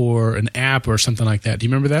with for an app or something like that. Do you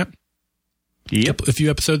remember that? Yep. A few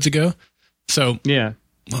episodes ago. So yeah.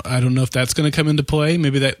 I don't know if that's going to come into play.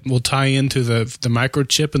 Maybe that will tie into the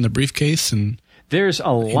microchip in the briefcase. And there's a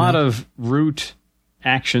lot of Root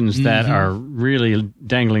actions that are really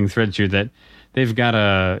dangling threads here that they've got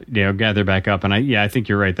to gather back up. And I think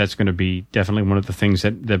you're right. That's going to be definitely one of the things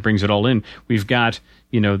that brings it all in. We've got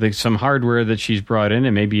some hardware that she's brought in,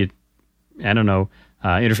 and maybe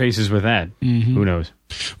interfaces with that. Mm-hmm. Who knows?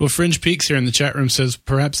 Well, Fringe Peaks here in the chat room says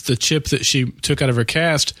perhaps the chip that she took out of her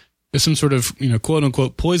cast is some sort of, quote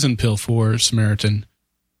unquote, poison pill for Samaritan.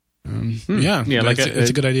 Yeah, it's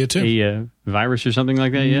a good idea too. A virus or something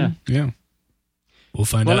like that. Mm-hmm. Yeah. We'll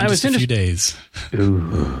find out in just a few days.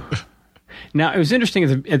 Ooh. Now, it was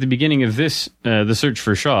interesting at the beginning of this, The Search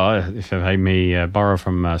for Shaw, if I may borrow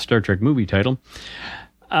from a Star Trek movie title.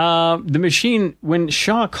 The machine, when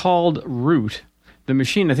Shaw called Root, the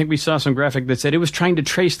machine, I think we saw some graphic that said it was trying to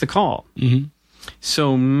trace the call. Mm-hmm.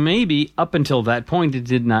 So maybe up until that point, it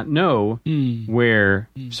did not know where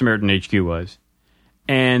Samaritan HQ was,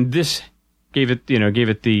 and this gave it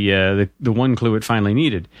the one clue it finally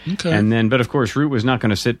needed. Okay. And then, but of course, Root was not going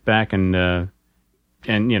to sit back and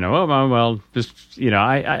she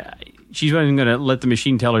wasn't going to let the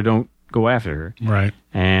machine tell her don't go after her, right?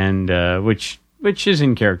 And which is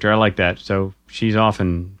in character. I like that. So she's off,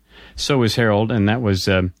 and so is Harold, and that was.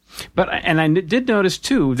 But I did notice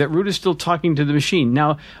too that Root is still talking to the machine.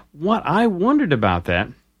 Now, what I wondered about that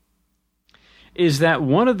is that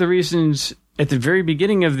one of the reasons at the very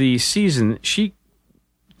beginning of the season she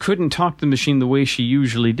couldn't talk to the machine the way she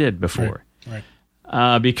usually did before,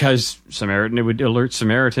 right? Because Samaritan, it would alert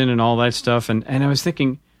Samaritan and all that stuff, and I was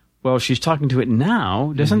thinking, well, she's talking to it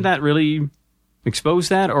now. Doesn't that really expose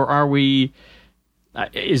that, or are we?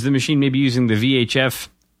 Is the machine maybe using the VHF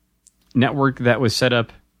network that was set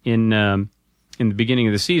up in the beginning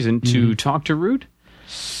of the season to talk to Root?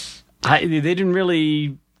 They didn't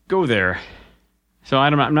really go there. So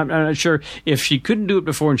I'm not sure if she couldn't do it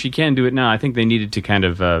before and she can do it now. I think they needed to kind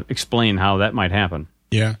of explain how that might happen.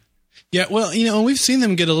 Yeah. Yeah, well, we've seen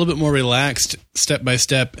them get a little bit more relaxed step by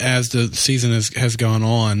step as the season has gone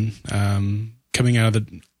on, coming out of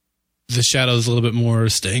the shadows a little bit more,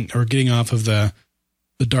 getting off of the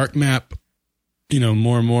dark map,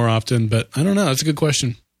 more and more often. But I don't know. That's a good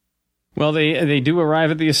question. Well, they do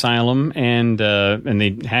arrive at the asylum and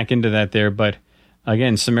they hack into that there, but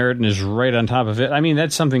again, Samaritan is right on top of it. I mean,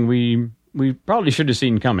 that's something we probably should have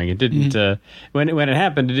seen coming. It didn't when it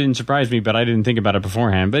happened. It didn't surprise me, but I didn't think about it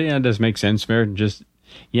beforehand. But yeah, it does make sense. Samaritan just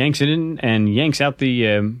yanks it in and yanks out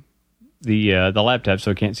the laptop,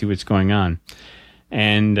 so it can't see what's going on,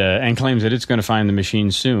 and claims that it's going to find the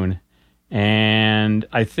machine soon. And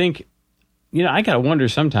I think, I gotta wonder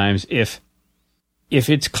sometimes if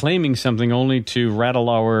it's claiming something only to rattle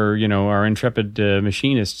our intrepid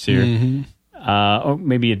machinists here. Or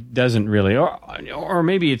maybe it doesn't really, or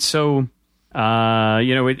maybe it's so,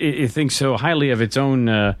 it thinks so highly of its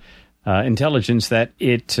own intelligence that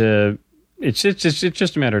it's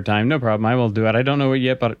just a matter of time. No problem. I will do it. I don't know it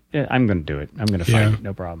yet, but I'm going to do it. I'm going to fight it.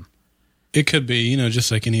 No problem. It could be,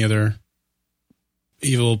 just like any other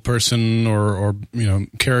evil person or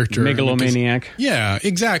character. Megalomaniac. Yeah,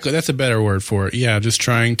 exactly. That's a better word for it. Yeah, just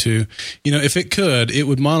trying to, if it could, it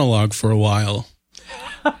would monologue for a while.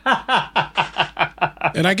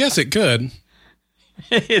 And I guess it could.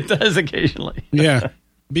 It does occasionally. Yeah.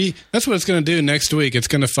 That's what it's going to do next week. It's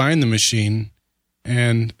going to find the machine,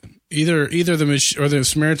 and either the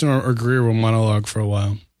Samaritan or Greer will monologue for a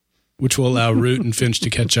while, which will allow Root and Finch to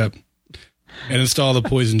catch up and install the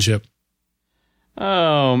poison chip.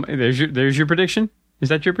 Oh, there's your prediction? Is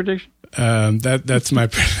that your prediction? That's my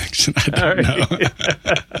prediction. I don't know.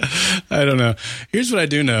 I don't know. Here's what I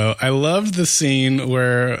do know. I loved the scene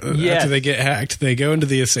where after they get hacked, they go into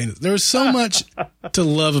the asylum. There was so much to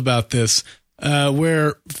love about this,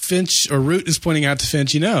 where Finch or Root is pointing out to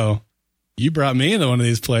Finch, you brought me into one of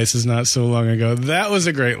these places not so long ago. That was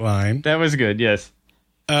a great line. That was good. Yes.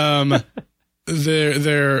 The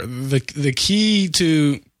key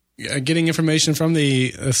to getting information from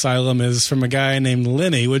the asylum is from a guy named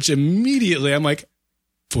Lenny, which immediately I'm like,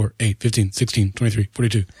 4, 8, 15, 16, 23,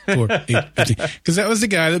 42, 4, 8, 15. Because that was the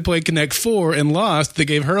guy that played Connect 4 and Lost that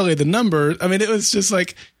gave Hurley the number. I mean, it was just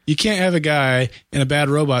like, you can't have a guy in a Bad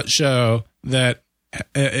Robot show that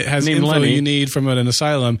has named info Lenny. You need from an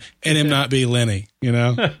asylum and him not be Lenny,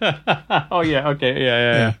 Oh, yeah. Okay.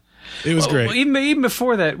 Yeah. It was great. Well, even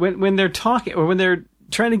before that, when they're talking, or when they're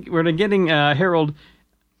getting Harold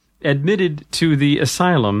admitted to the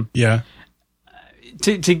asylum. Yeah.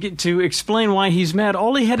 To explain why he's mad,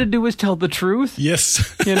 all he had to do was tell the truth.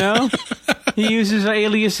 Yes. He uses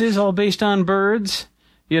aliases all based on birds,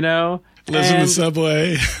 Lives in the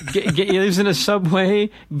subway. He lives in a subway.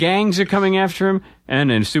 Gangs are coming after him.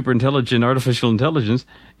 And in super intelligent artificial intelligence,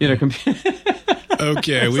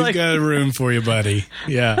 Okay, we've got a room for you, buddy.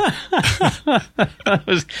 Yeah.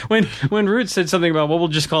 When Root said something about, we'll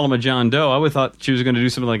just call him a John Doe, I would have thought she was going to do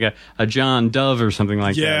something like a John Dove or something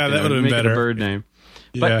like that. Yeah, that would have been better. Make it a bird name.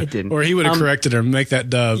 But it didn't. Or he would have corrected her, make that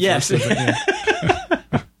Dove. Yes.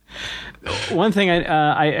 One thing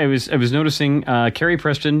I was noticing, Carrie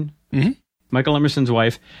Preston, Michael Emerson's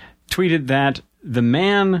wife, tweeted that the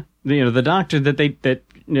man, the doctor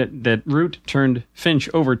that Root turned Finch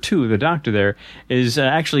over to, the doctor there, is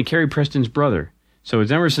actually Carrie Preston's brother. So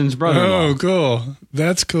it's Emerson's brother-in-law. Oh, cool.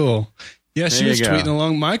 That's cool. Yeah, she was tweeting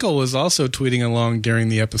along. Michael was also tweeting along during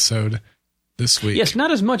the episode this week. Yes,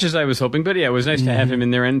 not as much as I was hoping, but yeah, it was nice to have him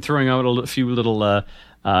in there and throwing out a few little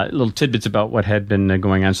tidbits about what had been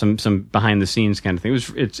going on, some behind the scenes kind of thing.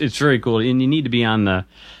 It's very cool, and you need to be on the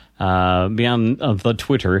the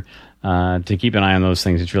Twitter to keep an eye on those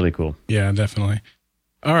things. It's really cool. Yeah, definitely.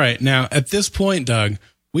 All right, now at this point, Doug,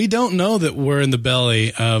 we don't know that we're in the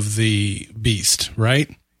belly of the beast,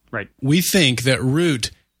 right? Right. We think that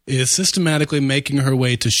Root is systematically making her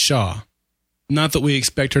way to Shaw. Not that we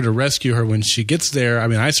expect her to rescue her when she gets there. I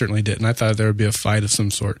mean, I certainly didn't. I thought there would be a fight of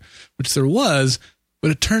some sort, which there was,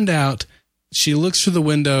 but it turned out she looks through the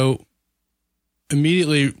window,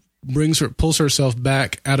 immediately pulls herself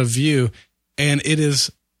back out of view, and it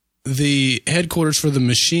is the headquarters for the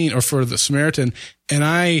machine, or for the Samaritan, and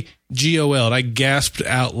I GOL'd. I gasped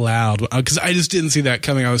out loud because I just didn't see that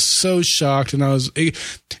coming. I was so shocked, and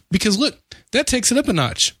because look, that takes it up a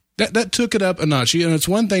notch. That took it up a notch. It's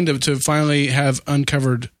one thing to finally have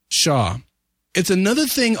uncovered Shaw, it's another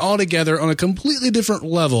thing altogether on a completely different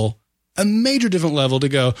level, a major different level to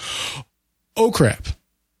go, oh crap,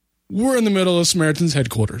 we're in the middle of Samaritan's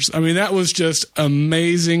headquarters. I mean, that was just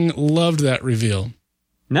amazing. Loved that reveal.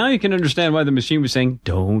 Now you can understand why the machine was saying,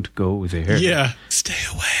 don't go there. Yeah, stay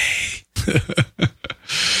away.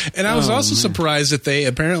 And I was also surprised that they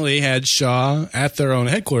apparently had Shaw at their own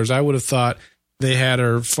headquarters. I would have thought they had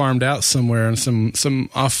her farmed out somewhere in some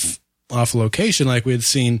off location like we had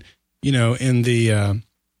seen, in the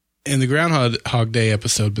Groundhog Day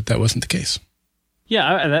episode, but that wasn't the case.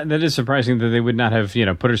 Yeah, that is surprising that they would not have,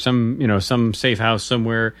 put her some safe house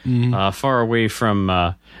somewhere far away from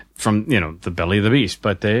the belly of the beast.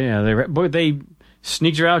 But they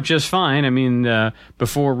sneaked her out just fine. I mean,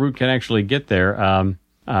 before Root can actually get there,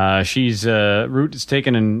 Root is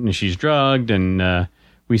taken and she's drugged, and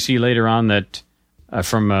we see later on that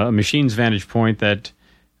from a machine's vantage point that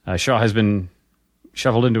Shaw has been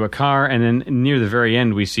shuffled into a car, and then near the very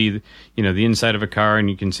end we see the inside of a car, and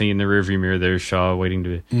you can see in the rearview mirror there's Shaw waiting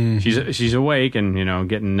to she's awake and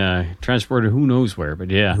getting transported who knows where, but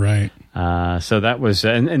yeah, right. So that was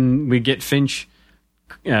and we get Finch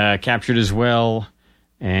captured as well,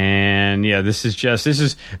 and yeah, this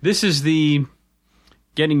is the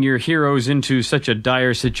getting your heroes into such a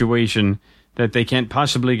dire situation that they can't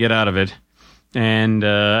possibly get out of it. And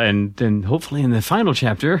then hopefully in the final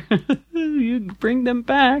chapter, you bring them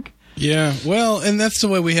back. Yeah, well, and that's the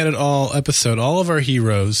way we had it all episode. All of our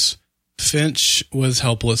heroes, Finch was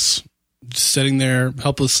helpless, sitting there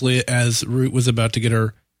helplessly as Root was about to get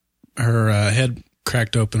her head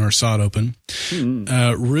cracked open or sawed open.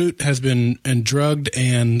 Root has been drugged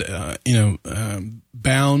and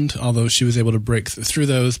bound, although she was able to break through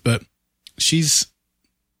those, but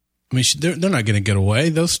they're not going to get away.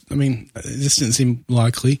 This didn't seem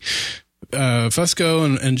likely.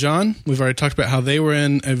 Fusco and John, we've already talked about how they were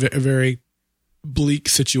in a very bleak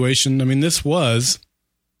situation. I mean, we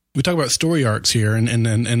talk about story arcs here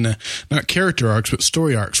and not character arcs, but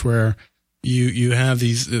story arcs where you have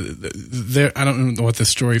these, I don't know what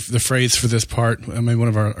the phrase for this part, I mean, one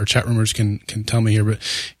of our chat roomers can tell me here, but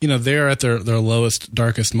they're at their lowest,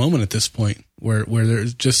 darkest moment at this point where there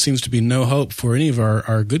just seems to be no hope for any of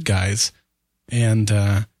our good guys. And,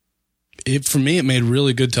 for me, it made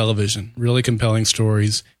really good television, really compelling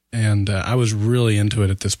stories. And, I was really into it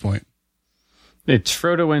at this point. It's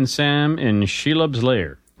Frodo and Sam in Shelob's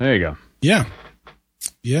lair. There you go. Yeah.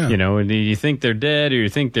 Yeah. And you think they're dead or you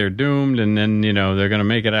think they're doomed, and then, they're going to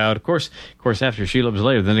make it out. Of course, after Shelob's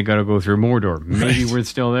lair, then they got to go through Mordor. Maybe we're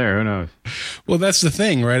still there. Who knows? Well, that's the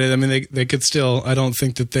thing, right? I mean, they could still, I don't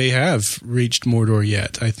think that they have reached Mordor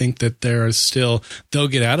yet. I think that they'll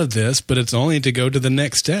get out of this, but it's only to go to the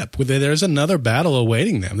next step. There's another battle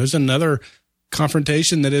awaiting them. There's another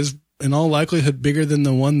confrontation that is, in all likelihood, bigger than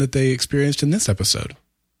the one that they experienced in this episode.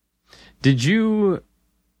 Did you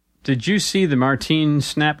see the Martine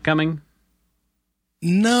snap coming?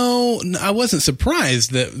 No, I wasn't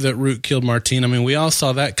surprised that Root killed Martine. I mean, we all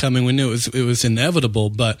saw that coming. We knew it was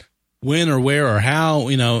inevitable, but when or where or how,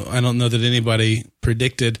 I don't know that anybody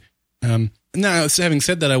predicted. Now, having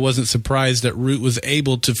said that, I wasn't surprised that Root was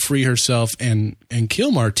able to free herself and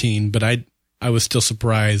kill Martine, but I was still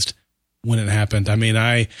surprised when it happened. I mean,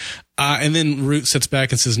 and then Root sits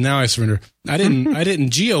back and says, "Now I surrender." I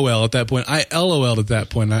didn't GOL at that point. I LOL'd at that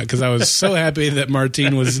point because I was so happy that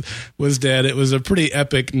Martine was dead. It was a pretty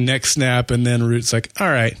epic neck snap, and then Root's like, "All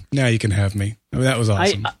right, now you can have me." I mean, that was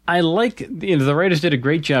awesome. I like, the writers did a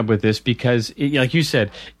great job with this because, like you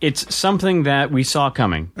said, it's something that we saw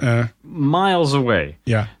coming miles away.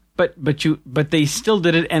 Yeah. But they still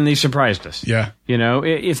did it, and they surprised us. Yeah.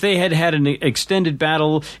 If they had an extended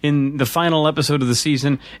battle in the final episode of the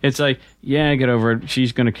season, it's like, yeah, get over it.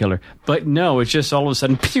 She's going to kill her. But no, it's just all of a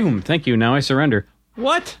sudden, boom, thank you, now I surrender.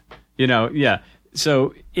 What? Yeah.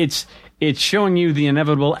 So it's showing you the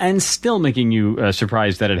inevitable and still making you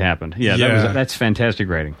surprised that it happened. Yeah. That's fantastic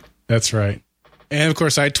writing. That's right. And of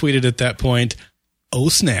course, I tweeted at that point, "Oh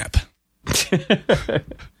snap."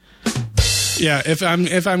 Yeah, if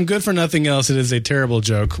I'm good for nothing else, it is a terrible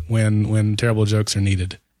joke when terrible jokes are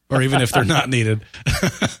needed, or even if they're not needed.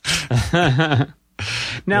 Now,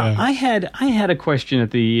 yeah. I had a question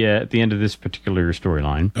at the end of this particular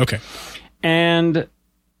storyline. Okay, and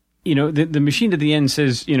the machine at the end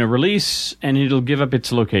says release, and it'll give up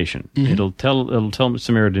its location. Mm-hmm. It'll tell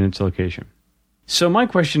Samaritan its location. So my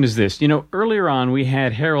question is this: earlier on we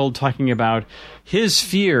had Harold talking about his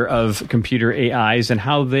fear of computer AIs and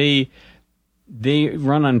how they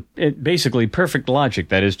run on basically perfect logic.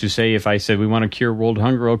 That is to say, if I said we want to cure world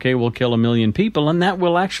hunger, okay, we'll kill 1 million people, and that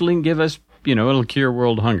will actually give us it'll cure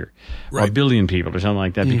world hunger, or Right. 1 billion people or something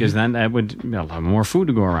like that, because then that would allow more food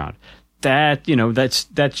to go around. That,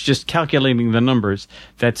 that's just calculating the numbers.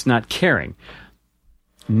 That's not caring.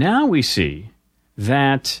 Now we see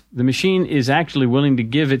that the machine is actually willing to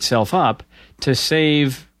give itself up to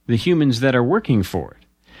save the humans that are working for it.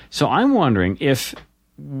 So I'm wondering if,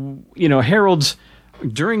 Harold's,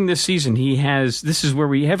 during this season, this is where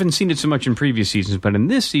we haven't seen it so much in previous seasons, but in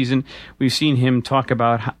this season, we've seen him talk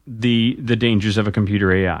about the dangers of a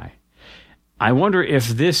computer AI. I wonder if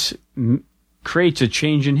this creates a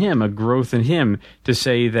change in him, a growth in him, to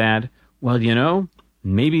say that, well,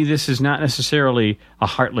 maybe this is not necessarily a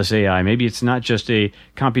heartless AI. Maybe it's not just a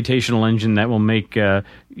computational engine that will make,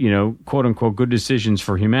 quote unquote, good decisions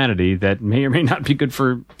for humanity that may or may not be good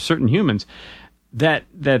for certain humans. That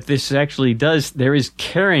this actually there is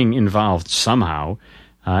caring involved somehow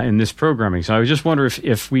in this programming. So I just wonder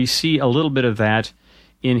if we see a little bit of that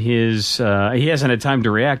in his, he hasn't had time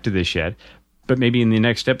to react to this yet, but maybe in the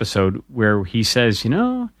next episode where he says,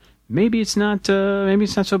 maybe it's not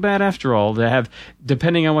so bad after all to have,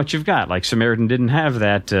 depending on what you've got. Like Samaritan doesn't have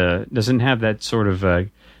that sort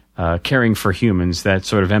of caring for humans, that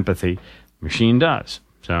sort of empathy. Machine does.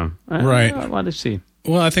 So right. Let's see.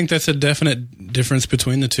 Well, I think that's a definite difference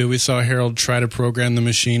between the two. We saw Harold try to program the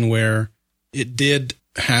machine where it did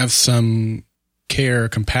have some care,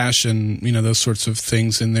 compassion, those sorts of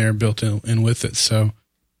things in there built in with it. So,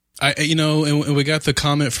 and we got the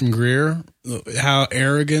comment from Greer, how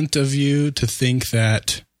arrogant of you to think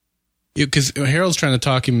that, because Harold's trying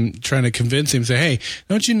to convince him, say, hey,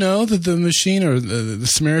 don't you know that the machine or the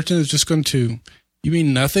Samaritan is just going to, you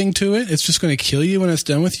mean nothing to it? It's just going to kill you when it's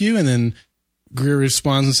done with you? And then Greer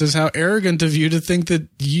responds and says, how arrogant of you to think that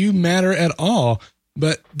you matter at all.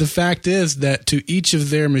 But the fact is that to each of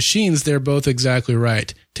their machines, they're both exactly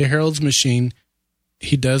right. To Harold's machine,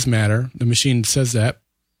 he does matter. The machine says that.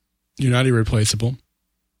 You're not irreplaceable.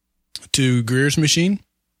 To Greer's machine,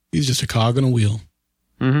 he's just a cog on a wheel.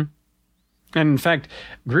 Mm-hmm. And in fact,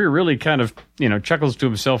 Greer really kind of, chuckles to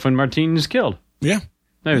himself when Martine is killed. Yeah.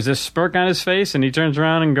 There's this smirk on his face, and he turns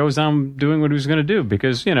around and goes on doing what he was going to do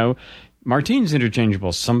because, Martine's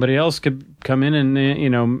interchangeable. Somebody else could come in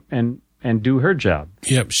and, and do her job.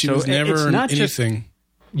 Yep, she was never anything.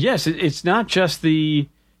 Yes, it's not just the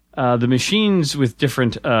machines with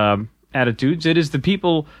different attitudes. It is the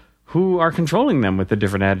people who are controlling them with the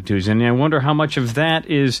different attitudes. And I wonder how much of that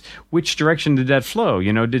is, which direction did that flow?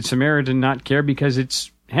 Did Samaritan not care because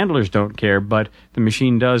its handlers don't care, but the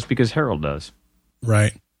machine does because Harold does?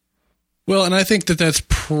 Right. Well, and I think that that's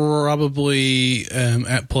probably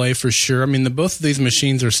at play for sure. I mean, both of these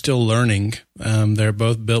machines are still learning. They're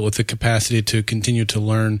both built with the capacity to continue to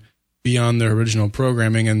learn beyond their original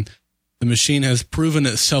programming, and the machine has proven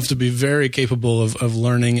itself to be very capable of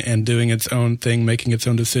learning and doing its own thing, making its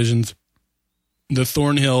own decisions. The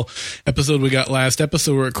Thornhill episode we got last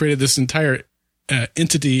episode, where it created this entire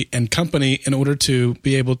entity and company in order to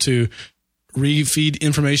be able to refeed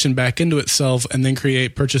information back into itself and then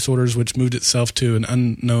create purchase orders, which moved itself to an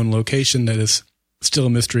unknown location that is still a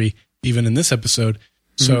mystery even in this episode.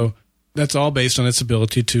 Mm-hmm. So that's all based on its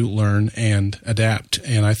ability to learn and adapt.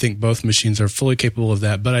 And I think both machines are fully capable of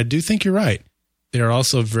that. But I do think you're right. They are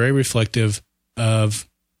also very reflective of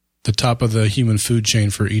the top of the human food chain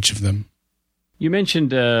for each of them. You mentioned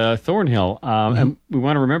Thornhill, and we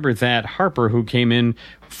want to remember that Harper, who came in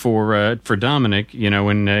for Dominic,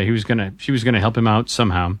 when she was gonna help him out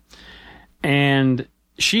somehow, and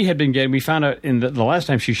she had been getting. We found out in the last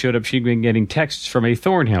time she showed up, she'd been getting texts from a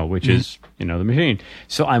Thornhill, which is the machine.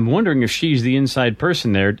 So I'm wondering if she's the inside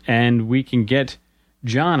person there, and we can get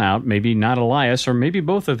John out, maybe not Elias, or maybe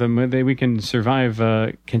both of them. Maybe we can survive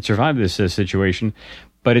this situation,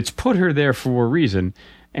 but it's put her there for a reason.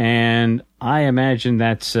 And I imagine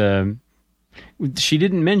that's she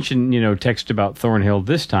didn't mention text about Thornhill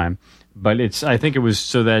this time, but I think it was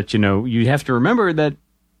so that you have to remember that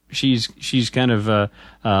she's kind of a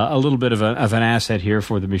little bit of an asset here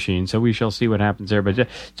for the machine. So we shall see what happens there. But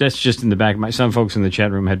that's just in the back of some folks in the chat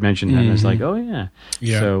room had mentioned that. And it's like, oh yeah.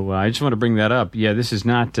 So I just want to bring that up. Yeah, this is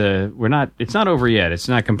not it's not over yet. It's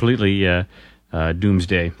not completely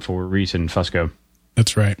doomsday for Reese and Fusco.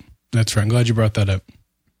 That's right. I'm glad you brought that up.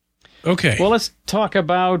 Okay. Well, let's talk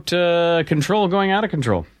about Control going out of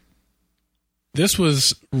control. This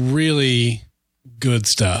was really good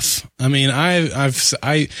stuff. I mean, I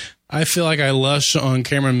feel like I lush on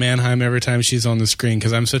Cameron Manheim every time she's on the screen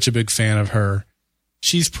because I'm such a big fan of her.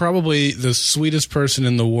 She's probably the sweetest person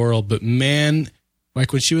in the world, but man,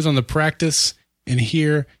 like when she was on The Practice and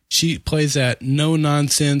here, she plays that no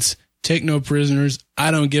nonsense, take no prisoners,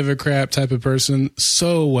 I don't give a crap type of person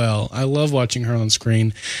so well. I love watching her on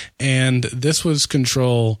screen. And this was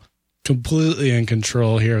Control, completely in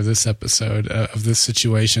control here of this episode, of this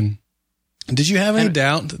situation. Did you have any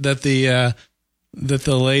doubt that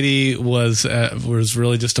the lady was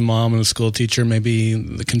really just a mom and a school teacher? Maybe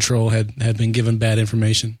the Control had been given bad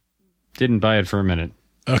information? Didn't buy it for a minute.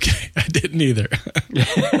 Okay, I didn't either.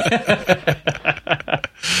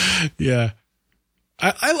 Yeah.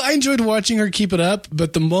 I enjoyed watching her keep it up,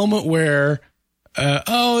 but the moment where,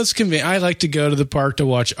 it's convenient. I like to go to the park to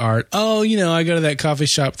watch art. Oh, I go to that coffee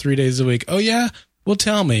shop 3 days a week. Oh, yeah? Well,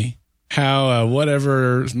 tell me how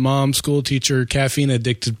whatever mom, school teacher,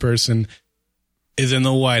 caffeine-addicted person is in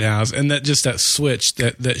the White House. And that switch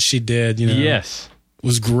that she did, yes,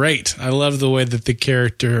 was great. I love the way that the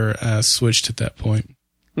character switched at that point.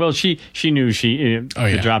 Well, she knew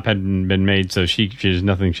the drop hadn't been made, so there's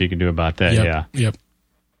nothing she could do about that. Yep, yeah. Yep.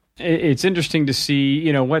 It's interesting to see,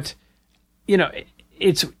 it's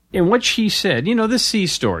in what she said. This sea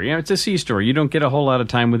story. It's a sea story. You don't get a whole lot of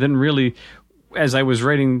time with it. And really, as I was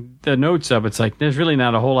writing the notes up, it's like there's really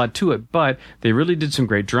not a whole lot to it. But they really did some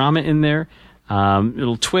great drama in there,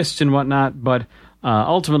 little twists and whatnot. But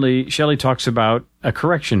ultimately, Shelley talks about a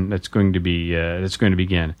correction that's going to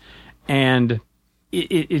begin, and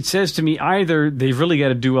it says to me either they've really got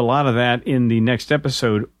to do a lot of that in the next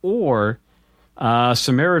episode, or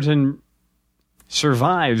Samaritan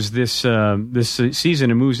survives this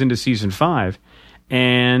season and moves into season 5,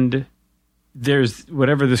 and there's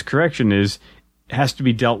whatever this correction is has to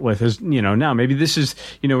be dealt with as now maybe this is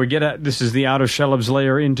this is the out of Shelob's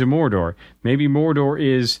lair into Mordor. Maybe Mordor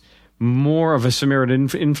is more of a Samaritan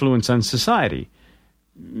influence on society.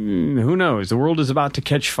 Who knows? The world is about to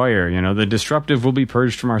catch fire. The disruptive will be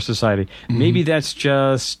purged from our society. Mm-hmm. Maybe that's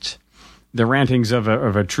just the rantings of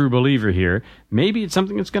a true believer here. Maybe it's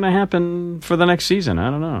something that's going to happen for the next season.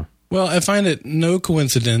 I don't know. Well, I find it no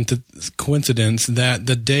coincidence that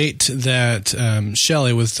the date that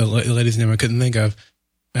Shelley was the lady's name I couldn't think of,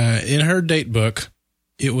 in her date book,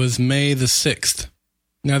 it was May the 6th.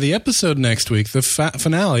 Now, the episode next week, the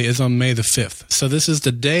finale, is on May the 5th. So this is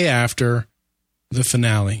the day after the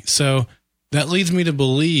finale. So that leads me to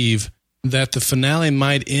believe that the finale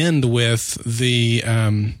might end with the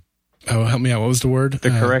help me out. What was the word? The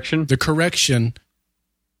correction? The correction.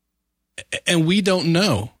 And we don't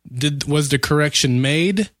know. Was the correction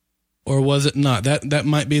made or was it not? That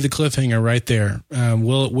might be the cliffhanger right there.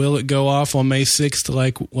 Will it go off on May 6th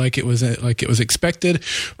like it was expected,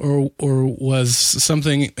 or was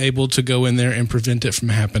something able to go in there and prevent it from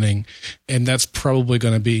happening? And that's probably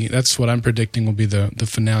going to be, that's what I'm predicting will be the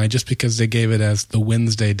finale, just because they gave it as the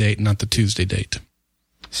Wednesday date, not the Tuesday date.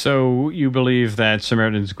 So you believe that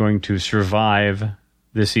Samaritan's going to survive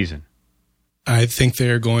this season? I think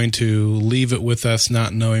they're going to leave it with us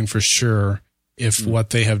not knowing for sure if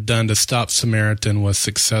what they have done to stop Samaritan was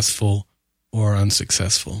successful or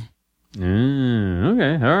unsuccessful. Okay,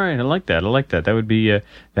 all right, I like that. That would be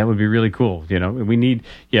really cool. We need,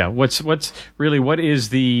 what is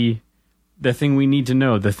the thing we need to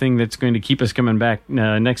know? The thing that's going to keep us coming back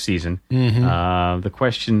next season. Mm-hmm. The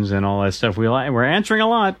questions and all that stuff. We're answering a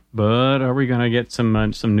lot, but are we going to get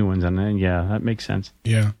some new ones on that? Yeah, that makes sense.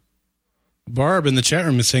 Yeah. Barb in the chat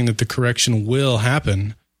room is saying that the correction will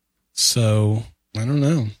happen. So, I don't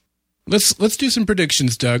know. Let's do some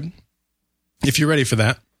predictions, Doug, if you're ready for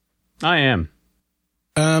that. I am.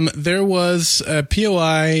 There was a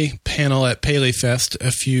POI panel at Paley Fest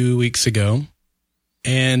a few weeks ago,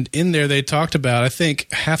 and in there they talked about, I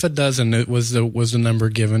think, half a dozen was the number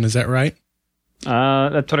given. Is that right?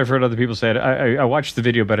 That's what I've heard other people say. I watched the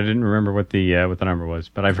video, but I didn't remember what the number was.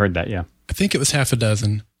 But I've heard that, yeah. I think it was half a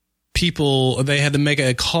dozen people. They had to make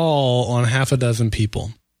a call on half a dozen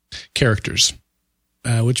characters,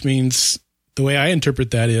 which means the way I interpret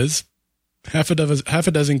that is half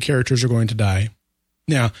a dozen characters are going to die.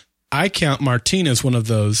 Now, I count Martine as one of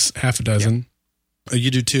those half a dozen. Yep.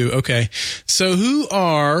 You do too. Okay. So who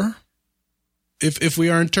are, if we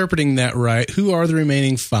are interpreting that right, who are the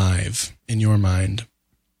remaining 5 in your mind?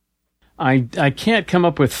 I can't come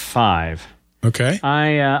up with 5. Okay.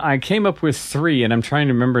 I came up with 3, and I'm trying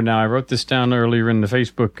to remember now. I wrote this down earlier in the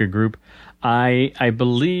Facebook group. I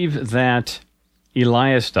believe that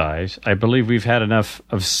Elias dies. I believe we've had enough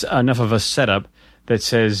of a setup that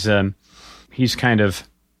says he's kind of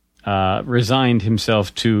resigned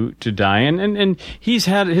himself to die, and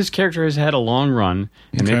his character has had a long run,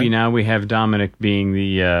 and maybe now we have Dominic being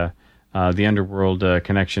the underworld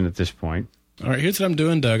connection at this point. All right, here's what I'm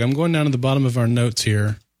doing, Doug. I'm going down to the bottom of our notes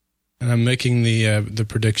here, and I'm making the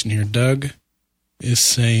prediction here. Doug is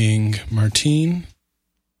saying Martine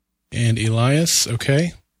and Elias.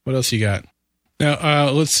 Okay. What else you got? Now,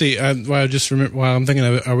 let's see. While I'm thinking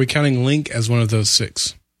of it, are we counting Link as one of those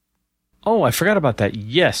 6? Oh, I forgot about that.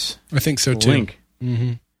 Yes. I think so, too. Link.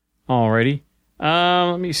 Mm-hmm. Alrighty.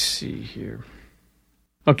 Let me see here.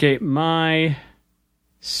 Okay, my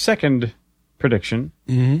second prediction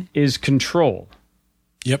is Control.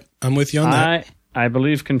 Yep, I'm with you on that. I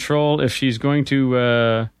believe Control, if she's going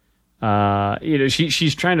to,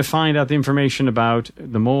 she's trying to find out the information about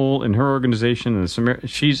the mole in her organization, and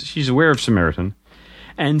she's aware of Samaritan,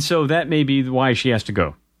 and so that may be why she has to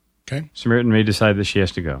go. Okay, Samaritan may decide that she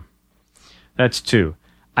has to go. That's 2.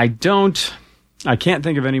 I can't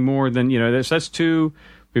think of any more than that's 2.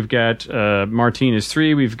 We've got Martine is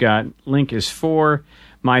 3. We've got Link is 4.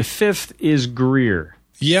 My 5th is Greer.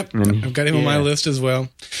 Yep, I've got him on my list as well.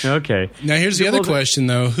 Okay. Now here's the other question,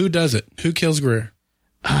 though. Who does it? Who kills Greer?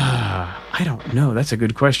 I don't know. That's a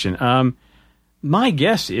good question. My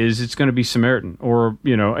guess is it's going to be Samaritan, or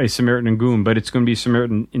a Samaritan Goon, but it's going to be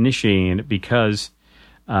Samaritan initiating it because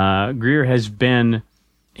Greer has been.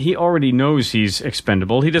 He already knows he's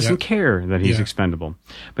expendable. He doesn't care that he's expendable.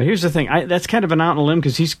 But here's the thing. That's kind of an out on a limb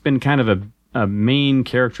because he's been kind of a main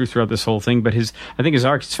character throughout this whole thing. But I think his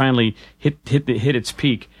arc has finally hit its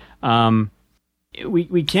peak.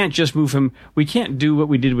 We can't just move him. We can't do what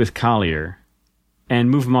we did with Collier and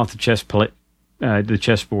move him off the chessboard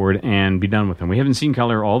and be done with him. We haven't seen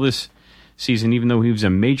Collier all this season, even though he was a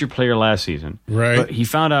major player last season. Right. But he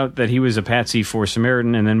found out that he was a patsy for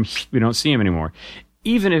Samaritan, and then we don't see him anymore.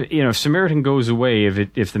 Even if Samaritan goes away,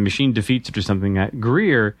 if the machine defeats it or something,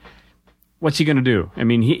 Greer, what's he going to do? I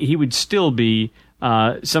mean, he would still be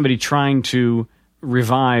somebody trying to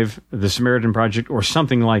revive the Samaritan Project or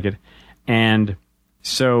something like it. And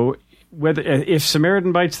so, if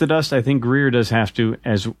Samaritan bites the dust, I think Greer has to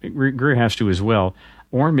as well.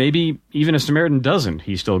 Or maybe even if Samaritan doesn't,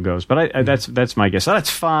 he still goes. But that's my guess. So that's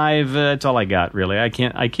 5. That's all I got, really. I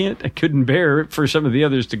couldn't bear for some of the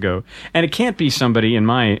others to go. And it can't be somebody, in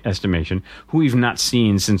my estimation, who we've not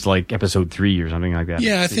seen since like episode 3 or something like that.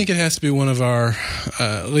 Yeah, I think it has to be one of our,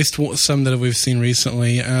 at least some that we've seen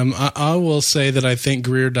recently. I will say that I think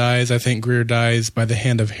Greer dies. I think Greer dies by the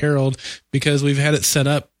hand of Harold because we've had it set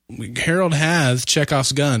up. Harold has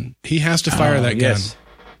Chekhov's gun. He has to fire that gun.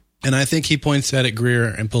 And I think he points that at Greer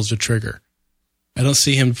and pulls the trigger. I don't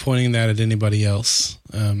see him pointing that at anybody else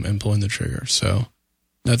and pulling the trigger. So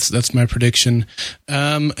that's my prediction.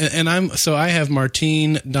 And I have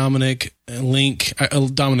Martine, Dominic, Link.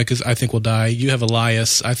 Dominic I think will die. You have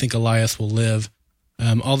Elias. I think Elias will live.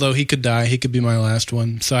 Although he could die, he could be my last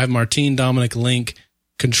one. So I have Martine, Dominic, Link,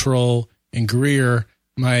 Control, and Greer.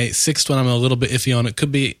 My 6th one, I'm a little bit iffy on. It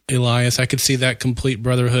could be Elias. I could see that complete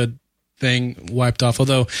brotherhood thing wiped off.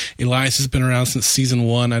 Although Elias has been around since season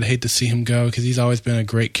 1, I'd hate to see him go because he's always been a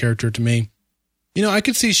great character to me. I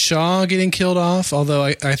could see Shaw getting killed off, although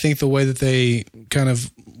I think the way that they kind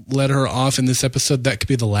of let her off in this episode, that could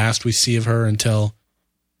be the last we see of her until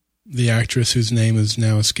the actress whose name is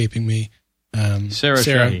now escaping me, Sarah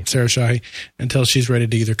Shahi, until she's ready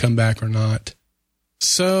to either come back or not.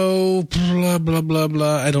 So blah blah blah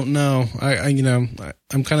blah. I don't know.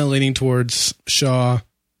 I'm kind of leaning towards Shaw.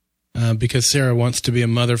 Because Sarah wants to be a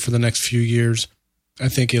mother for the next few years. I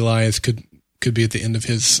think Elias could be at the end of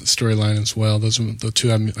his storyline as well. Those are the 2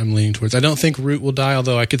 I'm leaning towards. I don't think Root will die,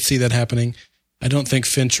 although I could see that happening. I don't think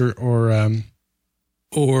Fincher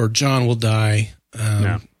or John will die.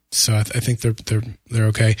 No. So I think they're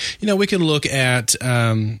okay. We could look at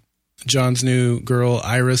John's new girl,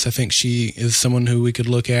 Iris. I think she is someone who we could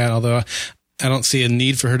look at, although I don't see a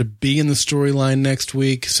need for her to be in the storyline next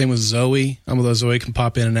week. Same with Zoe. Although Zoe can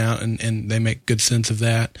pop in and out, and they make good sense of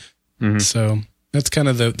that. Mm-hmm. So that's kind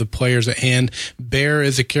of the players at hand. Bear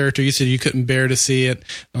is a character. You said you couldn't bear to see it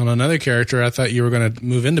on another character. I thought you were going to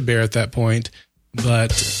move into Bear at that point.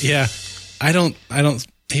 But, yeah, I don't.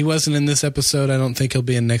 He wasn't in this episode. I don't think he'll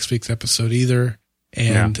be in next week's episode either.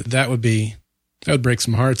 And that would break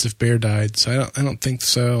some hearts if Bear died. So I don't think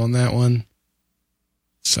so on that one.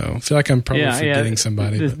 So I feel like I'm probably forgetting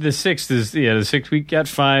somebody. The 6th is the 6th. We got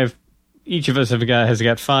 5. Each of us has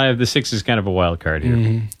got 5. The 6th is kind of a wild card here.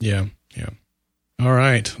 Mm-hmm. Yeah. All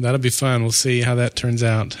right, that'll be fun. We'll see how that turns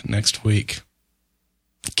out next week.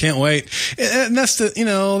 Can't wait. And that's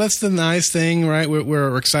the nice thing, right?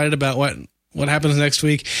 We're excited about what happens next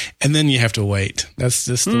week, and then you have to wait. That's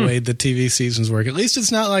just the way the TV seasons work. At least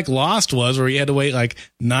it's not like Lost was, where you had to wait like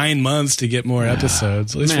 9 months to get more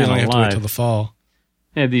episodes. At least we only have to wait till the fall.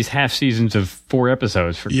 Yeah, these half seasons of 4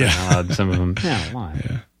 episodes for some of them.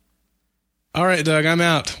 Yeah. All right, Doug, I'm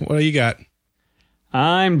out. What do you got?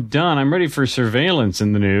 I'm done. I'm ready for surveillance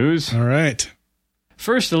in the news. All right.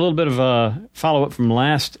 First, a little bit of a follow-up from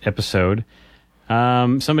last episode.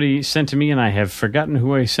 Somebody sent to me, and I have forgotten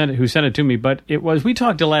who sent it to me, but it was, we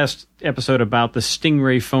talked the last episode about the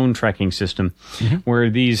Stingray phone tracking system, where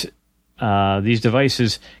these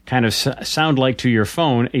devices kind of sound like to your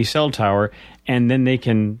phone a cell tower, and then they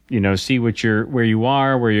can, see where you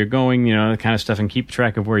are, where you're going, that kind of stuff, and keep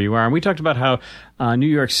track of where you are. And we talked about how New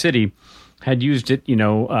York City had used it,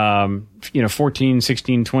 14,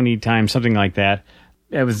 16, 20 times, something like that.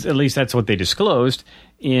 It was, at least that's what they disclosed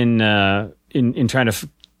in trying to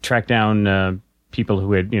track down people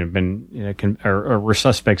who had been or were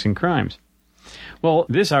suspects in crimes. Well,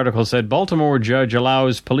 this article said Baltimore judge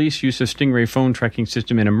allows police use of Stingray phone tracking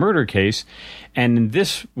system in a murder case, and in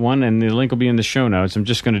this one, and the link will be in the show notes. I'm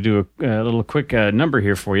just going to do a little quick number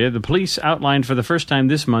here for you. The police outlined for the first time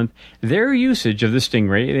this month their usage of the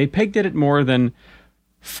Stingray. They pegged it at more than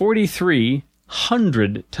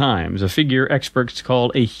 4,300 times, a figure experts call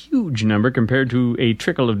a huge number compared to a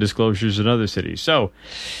trickle of disclosures in other cities. So,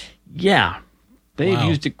 yeah, they've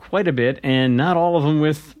used it quite a bit, and not all of them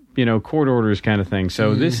with, court orders kind of thing.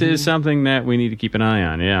 So this is something that we need to keep an eye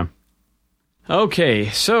on, yeah. Okay,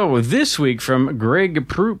 so this week from Greg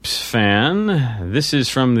Proops fan, this is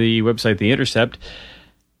from the website The Intercept.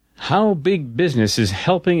 How big business is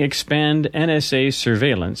helping expand NSA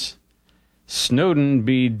surveillance? Snowden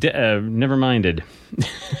be never minded.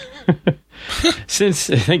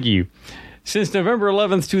 Thank you. Since November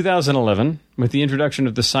 11th, 2011, with the introduction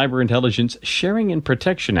of the Cyber Intelligence Sharing and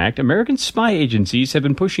Protection Act, American spy agencies have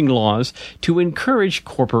been pushing laws to encourage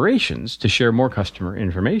corporations to share more customer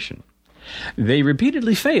information. They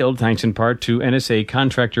repeatedly failed, thanks in part to NSA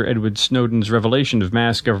contractor Edward Snowden's revelation of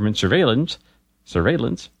mass government surveillance.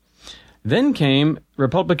 Then came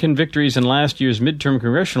Republican victories in last year's midterm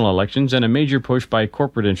congressional elections and a major push by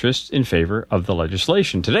corporate interests in favor of the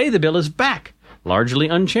legislation. Today, the bill is back, largely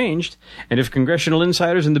unchanged, and if congressional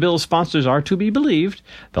insiders and the bill's sponsors are to be believed,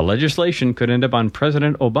 the legislation could end up on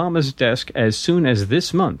President Obama's desk as soon as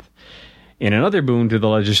this month. In another boon to the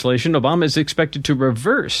legislation, Obama is expected to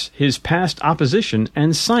reverse his past opposition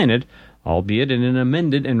and sign it, albeit in an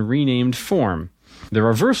amended and renamed form. The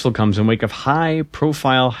reversal comes in wake of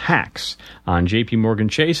high-profile hacks on J.P. Morgan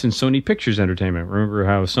Chase and Sony Pictures Entertainment. Remember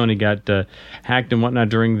how Sony got hacked and whatnot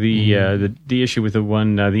during the issue with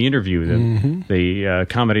the interview, the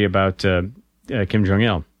comedy about Kim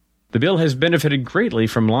Jong-il. The bill has benefited greatly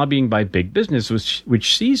from lobbying by big business,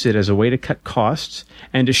 which sees it as a way to cut costs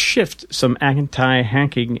and to shift some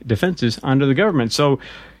anti-hacking defenses onto the government. So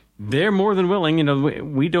they're more than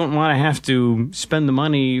willing. We don't want to have to spend the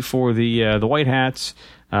money for the white hats,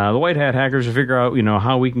 the white hat hackers to figure out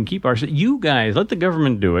how we can keep our. You guys let the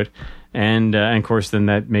government do it, and of course then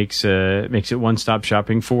that makes it one-stop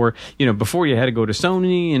shopping for before you had to go to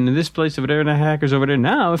Sony and this place over there and the hackers over there.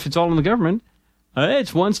 Now if it's all in the government,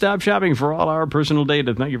 it's one-stop shopping for all our personal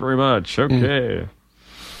data. Thank you very much. Okay.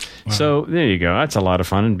 Wow. So there you go. That's a lot of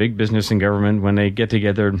fun. And big business and government, when they get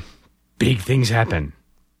together, big things happen.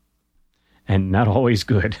 And not always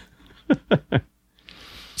good. It's a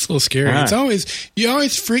little scary. You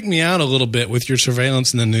always freak me out a little bit with your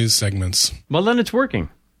surveillance in the news segments. Well, then it's working.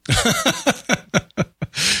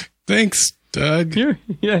 Thanks, Doug. Yeah,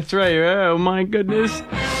 that's right. Oh, my goodness.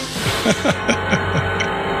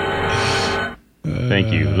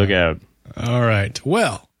 Thank you. Look out. All right.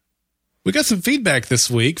 Well, we got some feedback this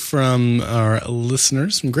week from our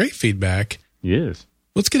listeners. Some great feedback. Yes.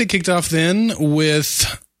 Let's get it kicked off then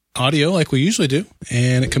with audio like we usually do.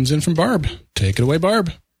 And it comes in from Barb. Take it away,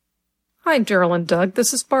 Barb. Hi, Daryl and Doug.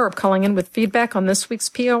 This is Barb calling in with feedback on this week's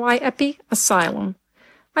POI Epi, Asylum.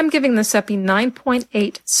 I'm giving this Epi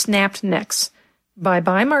 9.8 snapped necks.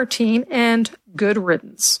 Bye-bye, Martine, and good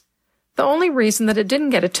riddance. The only reason that it didn't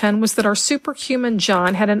get a 10 was that our superhuman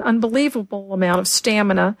John had an unbelievable amount of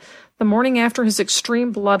stamina the morning after his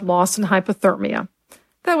extreme blood loss and hypothermia.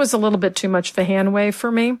 That was a little bit too much of a hand wave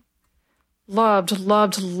for me. Loved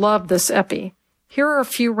this Epi. Here are a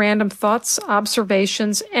few random thoughts,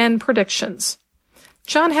 observations, and predictions.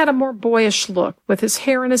 John had a more boyish look with his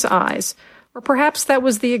hair in his eyes, or perhaps that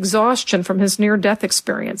was the exhaustion from his near-death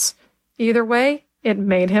experience. Either way, it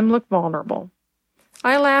made him look vulnerable.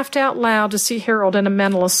 I laughed out loud to see Harold in a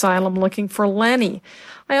mental asylum looking for Lenny.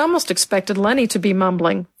 I almost expected Lenny to be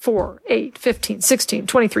mumbling 4, 8, 15, 16,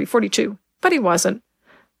 23, 42, but he wasn't.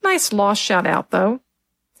 Nice lost shout-out, though.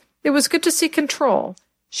 It was good to see Control.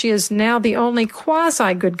 She is now the only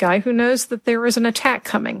quasi-good guy who knows that there is an attack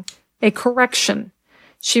coming, a correction.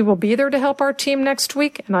 She will be there to help our team next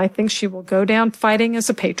week, and I think she will go down fighting as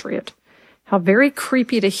a patriot. How very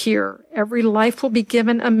creepy to hear. Every life will be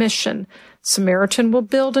given a mission. Samaritan will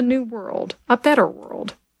build a new world, a better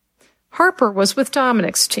world. Harper was with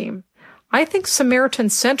Dominic's team. I think Samaritan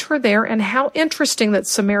sent her there, and how interesting that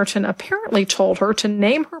Samaritan apparently told her to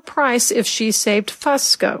name her price if she saved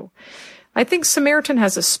Fusco. I think Samaritan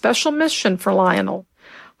has a special mission for Lionel.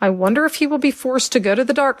 I wonder if he will be forced to go to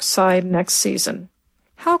the dark side next season.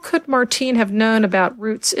 How could Martine have known about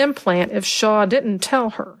Root's implant if Shaw didn't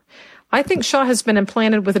tell her? I think Shaw has been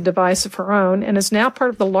implanted with a device of her own and is now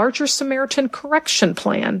part of the larger Samaritan correction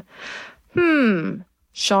plan.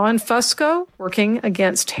 Shaw and Fusco working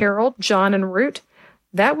against Harold, John, and Root.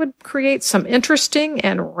 That would create some interesting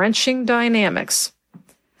and wrenching dynamics.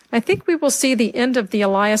 I think we will see the end of the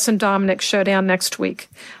Elias and Dominic showdown next week.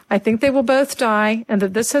 I think they will both die, and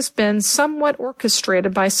that this has been somewhat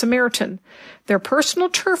orchestrated by Samaritan. Their personal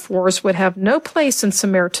turf wars would have no place in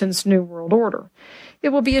Samaritan's New World Order. It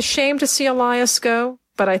will be a shame to see Elias go,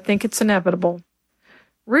 but I think it's inevitable.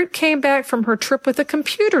 Root came back from her trip with a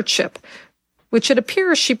computer chip, which it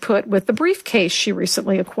appears she put with the briefcase she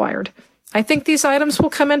recently acquired. I think these items will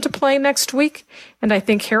come into play next week, and I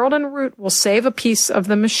think Harold and Root will save a piece of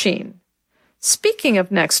the machine. Speaking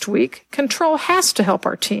of next week, Control has to help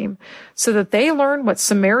our team so that they learn what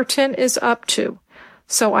Samaritan is up to.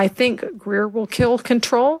 So I think Greer will kill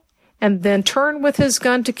Control and then turn with his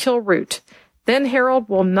gun to kill Root. Then Harold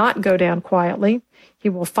will not go down quietly. He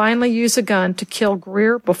will finally use a gun to kill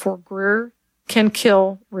Greer before Greer can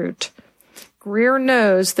kill Root. Greer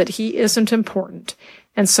knows that he isn't important,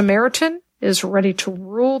 and Samaritan is ready to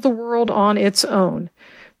rule the world on its own.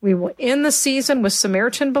 We will end the season with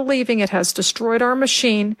Samaritan believing it has destroyed our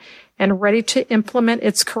machine and ready to implement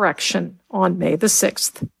its correction on May the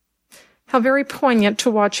 6th. How very poignant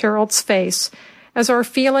to watch Harold's face as our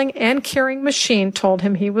feeling and caring machine told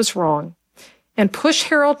him he was wrong, and push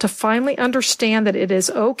Harold to finally understand that it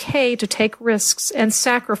is okay to take risks and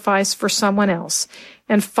sacrifice for someone else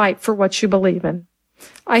and fight for what you believe in.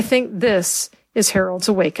 I think this is Harold's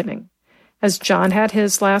awakening, as John had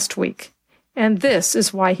his last week, and this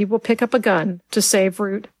is why he will pick up a gun to save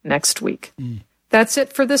Root next week. That's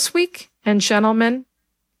it for this week, and gentlemen,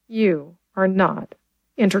 you are not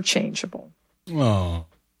interchangeable. Oh,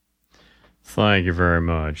 Thank you very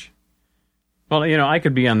much. Well, I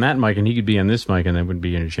could be on that mic and he could be on this mic and that wouldn't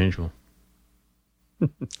be interchangeable.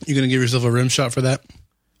 You going to give yourself a rim shot for that?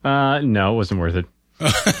 No, it wasn't worth it.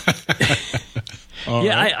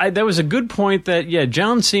 Right. That was a good point that,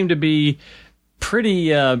 John seemed to be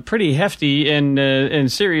pretty hefty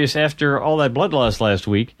and serious after all that blood loss last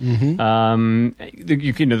week.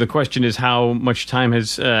 The question is how much time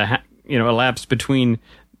has, elapsed between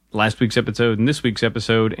last week's episode and this week's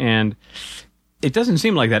episode, and it doesn't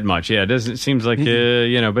seem like that much. Yeah, it doesn't. It seems like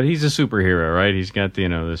but he's a superhero, right? He's got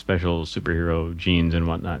the special superhero genes and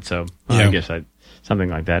whatnot. So I guess something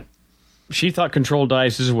like that. She thought Control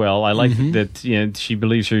dies as well. I like that. She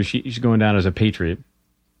believes she's going down as a patriot.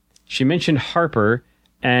 She mentioned Harper,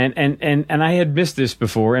 and I had missed this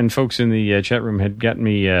before, and folks in the chat room had gotten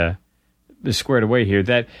me squared away here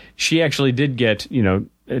that she actually did get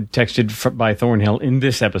texted by Thornhill in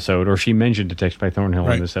this episode, or she mentioned a text by Thornhill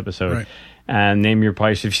in this episode. Right. And name your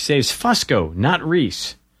price if she saves Fusco, not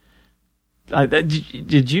Reese.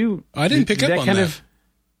 Did you? I didn't pick up on that.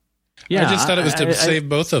 I just thought it was to save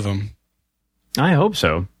both of them. I hope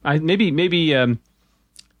so. Maybe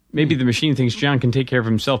the machine thinks John can take care of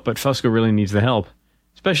himself, but Fusco really needs the help,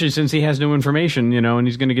 especially since he has no information, and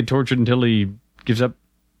he's going to get tortured until he gives up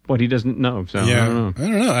what he doesn't know. So yeah, I don't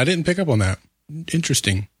know. I didn't pick up on that.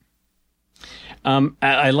 Interesting.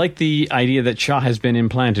 I like the idea that Shaw has been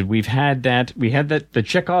implanted. We had the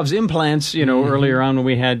Chekhov's implants, earlier on when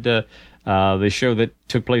we had the show that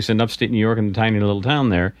took place in upstate New York in the tiny little town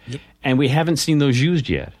there, and we haven't seen those used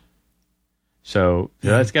yet. So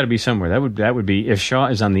that's got to be somewhere. That would be, if Shaw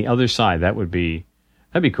is on the other side, that'd be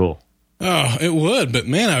cool. Oh, it would, but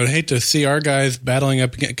man, I would hate to see our guys battling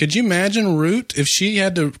up again. Could you imagine Root if she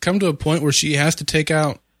had to come to a point where she has to take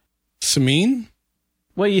out Samine?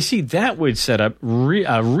 Well, you see, that would set up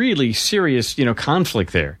a really serious,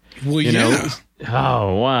 conflict there. Well, yeah.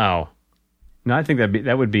 Oh, wow. No, I think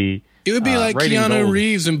that would be. It would be like Keanu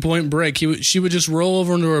Reeves in Point Break. She would just roll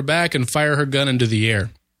over onto her back and fire her gun into the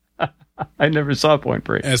air. I never saw Point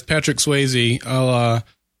Break. As Patrick Swayze,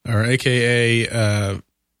 or AKA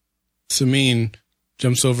Samine,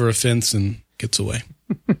 jumps over a fence and gets away.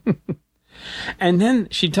 And then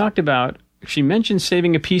she mentioned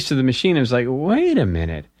saving a piece of the machine. I was like, wait a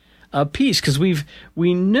minute, a piece? Because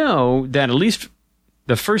we know that at least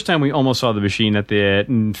the first time we almost saw the machine at the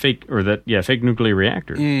fake nuclear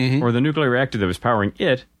reactor, or the nuclear reactor that was powering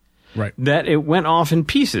it, right? That it went off in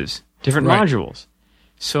pieces, different modules.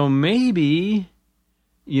 So maybe,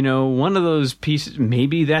 one of those pieces,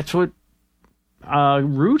 maybe that's what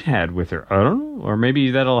Root had with her. I don't know. Or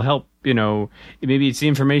maybe that'll help, maybe it's the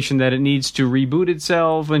information that it needs to reboot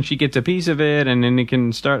itself when she gets a piece of it, and then it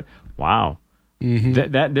can start. Wow.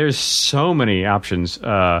 Mm-hmm. That there's so many options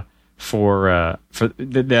for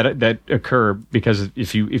that occur, because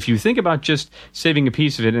if you think about just saving a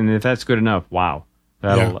piece of it, and if that's good enough, wow.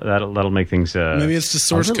 That'll make things. Maybe it's the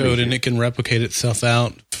source code, and it can replicate itself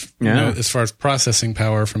out. As far as processing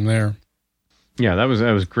power from there. Yeah, that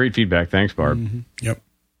was great feedback. Thanks, Barb. Mm-hmm. Yep.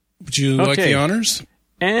 Would you like the honors?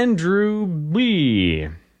 Andrew B.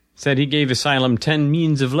 said he gave Asylum 10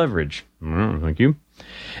 means of leverage. Thank you.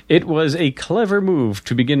 It was a clever move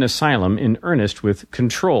to begin Asylum in earnest with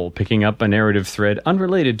Control picking up a narrative thread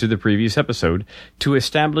unrelated to the previous episode to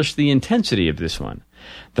establish the intensity of this one.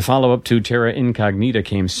 The follow-up to Terra Incognita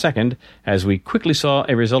came second, as we quickly saw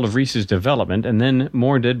a result of Reese's development, and then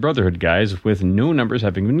more Dead Brotherhood guys with no numbers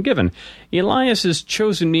having been given. Elias's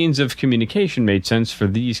chosen means of communication made sense for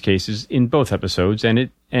these cases in both episodes, and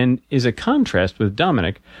is a contrast with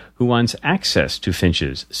Dominic, who wants access to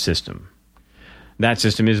Finch's system. That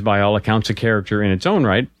system is, by all accounts, a character in its own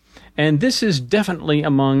right, and this is definitely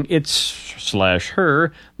among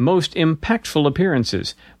its/her most impactful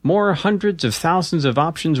appearances. More hundreds of thousands of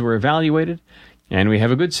options were evaluated, and we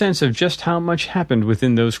have a good sense of just how much happened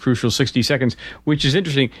within those crucial 60 seconds, which is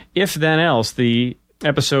interesting. If then else, the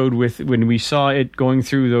episode when we saw it going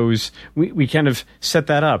through those, we kind of set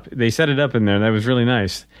that up. They set it up in there. That was really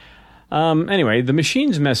nice. Anyway, the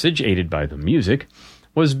machine's message, aided by the music,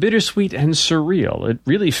 was bittersweet and surreal. It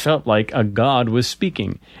really felt like a god was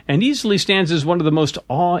speaking, and easily stands as one of the most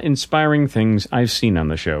awe-inspiring things I've seen on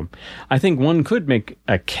the show. I think one could make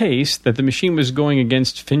a case that the machine was going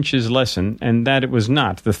against Finch's lesson, and that it was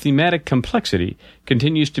not. The thematic complexity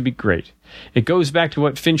continues to be great. It goes back to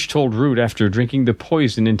what Finch told Root after drinking the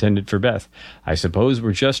poison intended for Beth. I suppose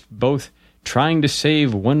we're just both trying to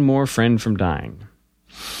save one more friend from dying.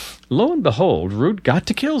 Lo and behold, Root got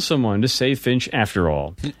to kill someone to save Finch after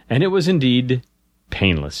all, and it was indeed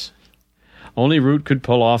painless. Only Root could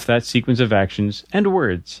pull off that sequence of actions and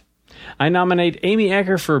words. I nominate Amy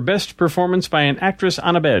Acker for Best Performance by an Actress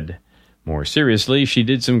on a Bed. More seriously, she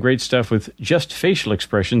did some great stuff with just facial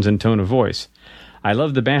expressions and tone of voice. I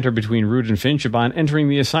loved the banter between Root and Finch upon entering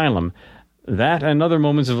the asylum. That and other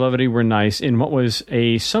moments of levity were nice in what was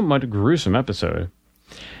a somewhat gruesome episode.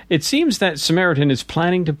 It seems that Samaritan is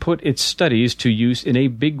planning to put its studies to use in a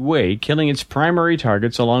big way, killing its primary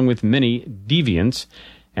targets along with many deviants,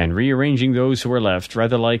 and rearranging those who are left,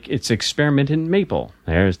 rather like its experiment in Maple.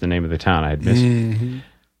 There's the name of the town I had missed. Mm-hmm.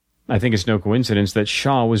 I think it's no coincidence that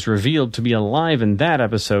Shaw was revealed to be alive in that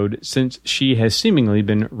episode, since she has seemingly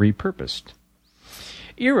been repurposed.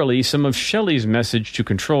 Eerily, some of Shelley's message to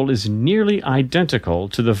Control is nearly identical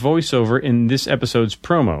to the voiceover in this episode's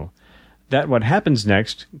promo. That what happens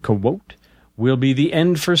next, quote, will be the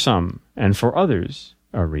end for some, and for others,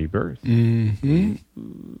 a rebirth. Mm-hmm.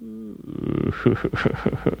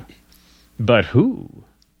 But who?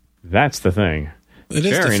 That's the thing. It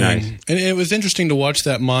is very the thing. Nice. And it was interesting to watch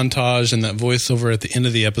that montage and that voiceover at the end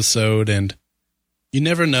of the episode, and you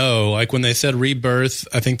never know. Like when they said rebirth,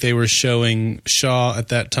 I think they were showing Shaw at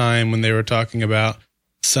that time when they were talking about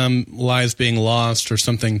some lives being lost or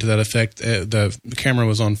something to that effect. The camera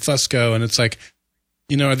was on Fusco, and it's like,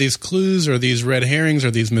 are these clues, or these red herrings,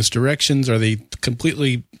 or these misdirections, are they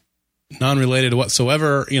completely non-related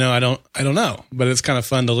whatsoever? I don't know, but it's kind of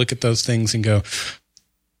fun to look at those things and go,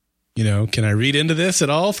 can I read into this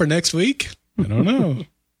at all for next week? I don't know.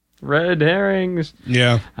 Red herrings.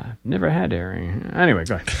 Yeah. I've never had herring. Anyway,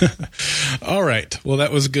 go ahead. All right. Well,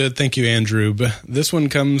 that was good. Thank you, Andrew. This one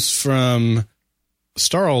comes from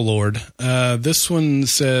Starlord. This one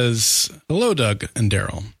says, hello, Doug and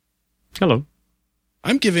Daryl. Hello.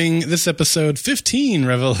 I'm giving this episode 15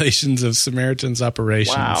 revelations of Samaritan's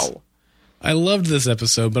operations. Wow. I loved this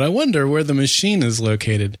episode, but I wonder where the machine is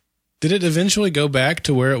located. Did it eventually go back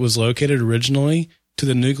to where it was located originally, to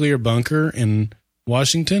the nuclear bunker in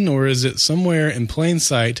Washington, or is it somewhere in plain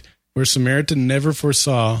sight where Samaritan never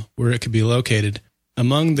foresaw where it could be located,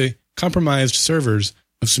 among the compromised servers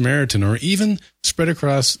of Samaritan, or even spread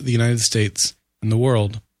across the United States and the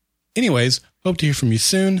world? Anyways, hope to hear from you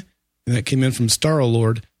soon. And that came in from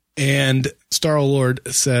Starlord. And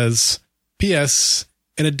Starlord says, P.S.,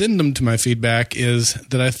 an addendum to my feedback is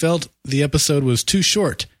that I felt the episode was too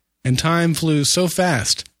short and time flew so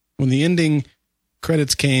fast. When the ending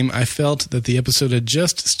credits came, I felt that the episode had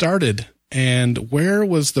just started. And where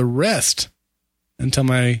was the rest? Until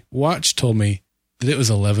my watch told me that it was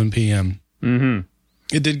 11 p.m. Mm-hmm.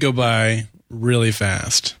 It did go by really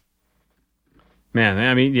fast. Man,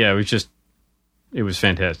 I mean, yeah, it was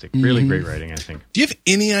fantastic. Really great writing, I think. Do you have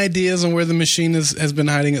any ideas on where the machine has been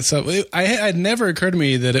hiding itself? It never occurred to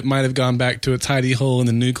me that it might have gone back to its hidey hole in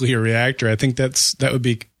the nuclear reactor. I think that would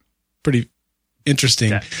be pretty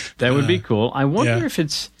interesting. That would be cool. I wonder if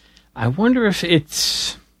it's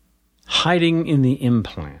hiding in the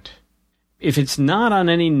implant. If it's not on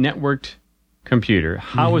any networked computer,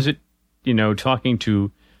 how is it, talking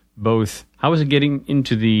to both? How is it getting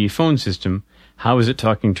into the phone system? How is it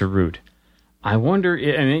talking to root? I wonder,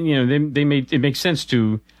 and it makes sense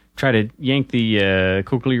to try to yank the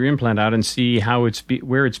cochlear implant out and see how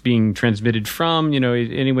where it's being transmitted from.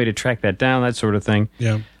 Any way to track that down, that sort of thing.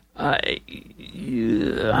 Yeah.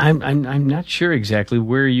 I'm not sure exactly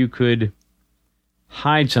where you could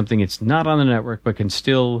hide something. It's not on the network, but can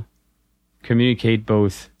still communicate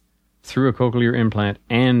both through a cochlear implant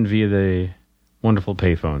and via the wonderful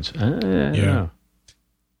payphones. I don't know.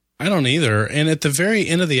 I don't either. And at the very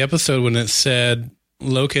end of the episode, when it said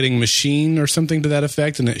locating machine or something to that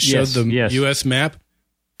effect, and it showed the U.S. map,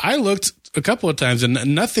 I looked a couple of times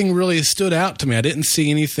and nothing really stood out to me. I didn't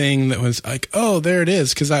see anything that was like, oh, there it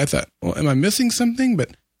is. Because I thought, well, am I missing something?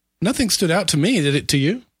 But nothing stood out to me. Did it to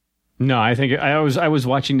you? No, I think I was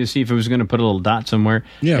watching to see if it was going to put a little dot somewhere.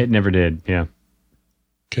 Yeah. It never did. Yeah.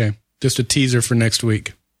 Okay. Just a teaser for next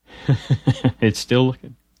week. It's still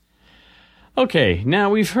looking. Okay, now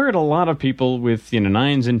we've heard a lot of people with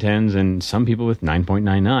 9s and 10s and some people with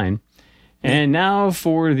 9.99. And now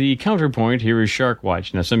for the counterpoint, here is Shark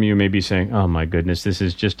Watch. Now some of you may be saying, oh my goodness, this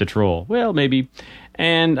is just a troll. Well, maybe.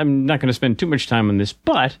 And I'm not going to spend too much time on this,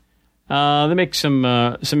 but they make some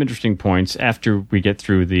interesting points after we get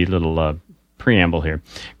through the little preamble here.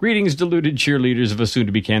 Greetings, deluded cheerleaders of a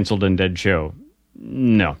soon-to-be-canceled and dead show.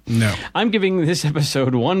 No. I'm giving this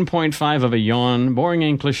episode 1.5 of a yawn, boring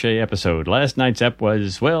and cliche episode. Last night's ep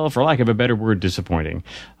was, well, for lack of a better word, disappointing.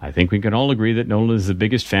 I think we can all agree that Nolan is the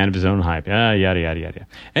biggest fan of his own hype. Yada, yada, yada.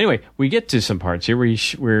 Anyway, we get to some parts here where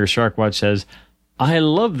Sharkwatch says, I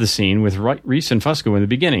love the scene with Reese and Fusco in the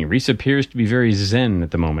beginning. Reese appears to be very zen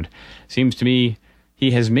at the moment. Seems to me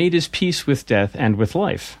he has made his peace with death and with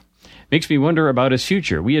life. Makes me wonder about his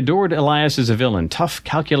future. We adored Elias as a villain, tough,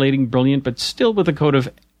 calculating, brilliant, but still with a code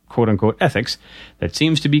of quote-unquote ethics that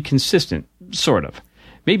seems to be consistent, sort of.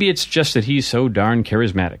 Maybe it's just that he's so darn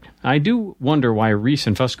charismatic. I do wonder why Reese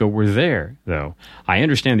and Fusco were there, though. I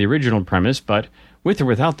understand the original premise, but with or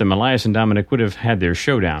without them, Elias and Dominic would have had their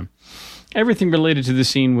showdown. Everything related to the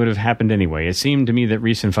scene would have happened anyway. It seemed to me that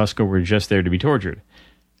Reese and Fusco were just there to be tortured.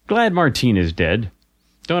 Glad Martine is dead.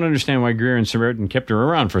 Don't understand why Greer and Samaritan kept her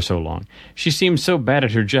around for so long. She seemed so bad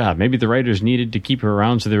at her job. Maybe the writers needed to keep her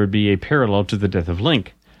around so there would be a parallel to the death of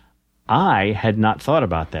Link. I had not thought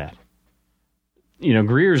about that.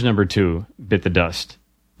 Greer's number 2 bit the dust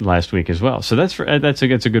last week as well. So that's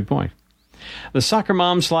a good point. The soccer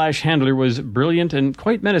mom / handler was brilliant and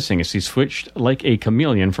quite menacing as he switched like a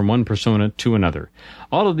chameleon from one persona to another.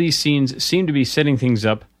 All of these scenes seemed to be setting things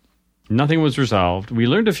up. Nothing was resolved. We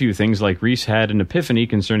learned a few things, like Reese had an epiphany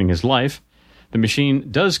concerning his life. The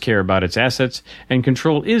machine does care about its assets, and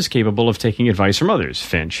Control is capable of taking advice from others,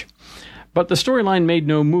 Finch. But the storyline made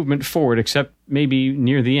no movement forward except maybe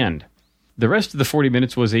near the end. The rest of the 40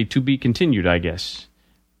 minutes was a to-be-continued, I guess.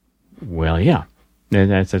 Well, yeah.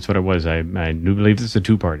 That's what it was. I do believe it's a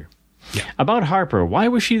two-parter. Yeah. About Harper, why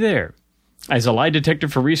was she there? As a lie detector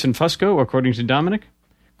for Reese and Fusco, according to Dominic?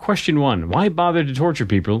 Question 1, why bother to torture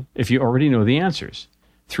people if you already know the answers?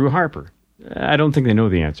 Through Harper. I don't think they know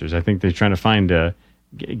the answers. I think they're trying to find,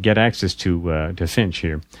 get access to Finch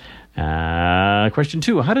here. Question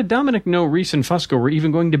 2, how did Dominic know Reese and Fusco were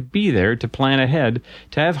even going to be there to plan ahead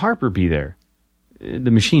to have Harper be there? The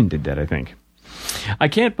machine did that, I think. I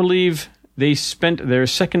can't believe they spent their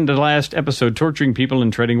second-to-last episode torturing people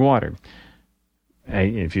and treading water.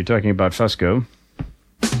 If you're talking about Fusco...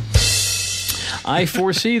 I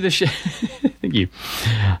foresee the Thank you.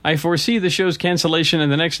 I foresee the show's cancellation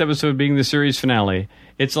and the next episode being the series finale.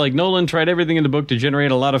 It's like Nolan tried everything in the book to generate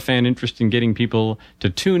a lot of fan interest in getting people to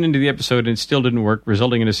tune into the episode, and it still didn't work,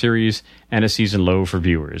 resulting in a series and a season low for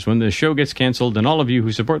viewers. When the show gets canceled and all of you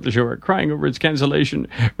who support the show are crying over its cancellation,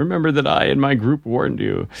 remember that I and my group warned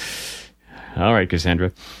you. All right,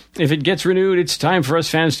 Cassandra. If it gets renewed, it's time for us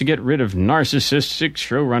fans to get rid of narcissistic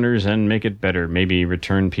showrunners and make it better. Maybe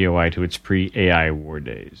return POI to its pre-AI war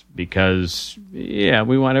days. Because, yeah,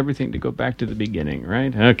 we want everything to go back to the beginning,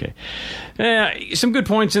 right? Okay. Some good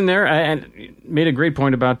points in there. And made a great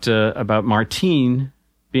point about Martine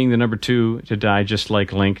being the number 2 to die, just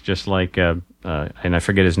like Link, just like, and I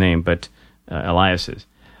forget his name, but Elias is.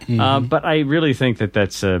 Mm-hmm. But I really think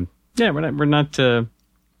that's Yeah, we're not.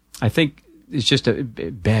 I think it's just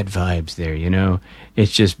bad vibes there.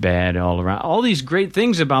 It's just bad all around. All these great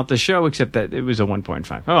things about the show, except that it was a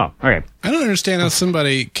 1.5. Oh, okay. I don't understand how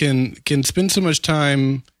somebody can spend so much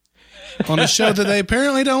time on a show that they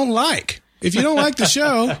apparently don't like. If you don't like the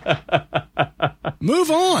show,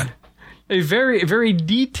 move on. A very, very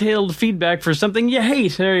detailed feedback for something you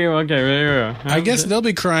hate. There you go. Okay, there you go. I guess they'll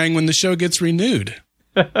be crying when the show gets renewed.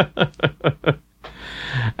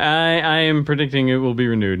 I am predicting it will be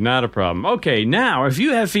renewed. Not a problem. Okay, now, if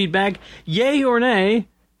you have feedback, yay or nay,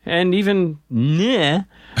 and even nah,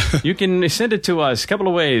 you can send it to us a couple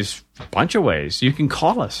of ways, a bunch of ways. You can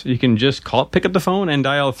call us. You can just pick up the phone and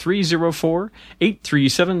dial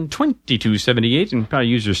 304-837-2278 and probably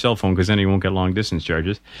use your cell phone because then you won't get long distance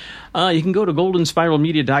charges. You can go to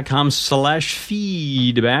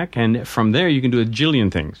goldenspiralmedia.com/feedback, and from there you can do a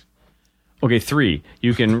jillion things. Okay, 3,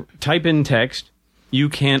 you can type in text. You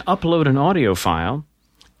can upload an audio file,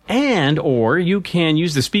 or you can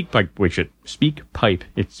use the SpeakPipe widget. SpeakPipe.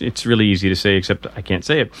 It's really easy to say, except I can't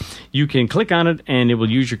say it. You can click on it, and it will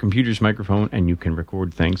use your computer's microphone, and you can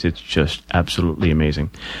record things. It's just absolutely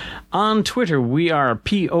amazing. On Twitter, we are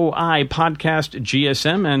POI Podcast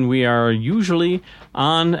GSM, and we are usually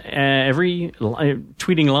on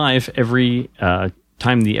tweeting live every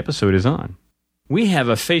time the episode is on. We have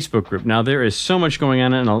a Facebook group. Now, there is so much going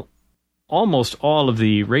on, and almost all of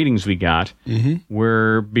the ratings we got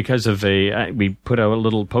were because of we put a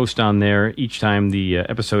little post on there each time the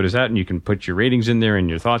episode is out, and you can put your ratings in there and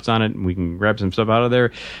your thoughts on it, and we can grab some stuff out of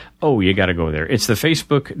there. Oh, you got to go there. It's the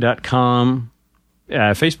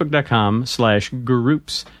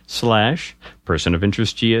facebook.com/groups/Person of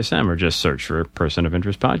Interest GSM, or just search for Person of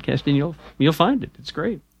Interest Podcast, and you'll find it. It's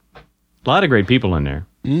great. A lot of great people in there.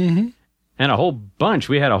 Mm-hmm. And a whole bunch.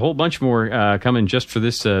 We had a whole bunch more coming just for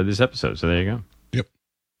this episode. So there you go. Yep.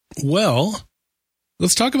 Well,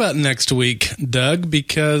 let's talk about next week, Doug,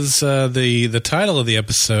 because the title of the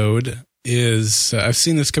episode is I've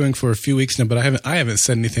seen this coming for a few weeks now, but I haven't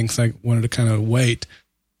said anything, so I wanted to kind of wait.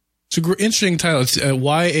 It's an interesting title. It's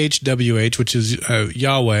YHWH, which is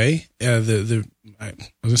Yahweh. I was going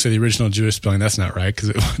to say the original Jewish spelling. That's not right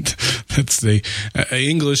because that's the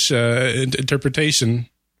English interpretation.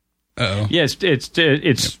 Uh-oh. Yes,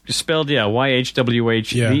 it's spelled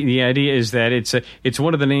YHWH. Yeah. The idea is that it's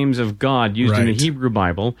one of the names of God used in the Hebrew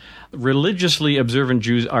Bible. Religiously observant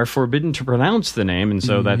Jews are forbidden to pronounce the name, and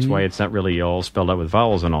so that's why it's not really all spelled out with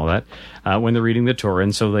vowels and all that when they're reading the Torah,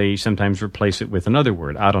 and so they sometimes replace it with another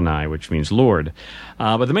word, Adonai, which means Lord.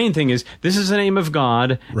 But the main thing is, this is the name of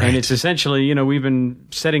God, and it's essentially, we've been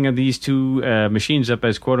setting these two machines up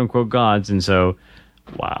as quote-unquote gods, and so...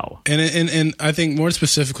 Wow. And I think more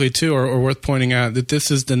specifically, too, or worth pointing out, that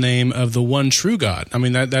this is the name of the one true God. I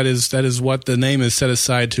mean, that is what the name is set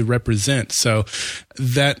aside to represent. So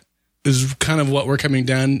that is kind of what we're coming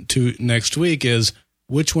down to next week, is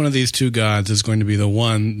which one of these two gods is going to be the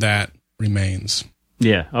one that remains.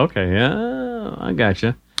 Yeah, okay. Yeah, I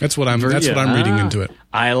gotcha. That's what I'm reading into it.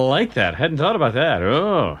 I like that. Hadn't thought about that.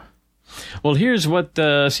 Oh. Well, here's what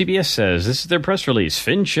CBS says. This is their press release.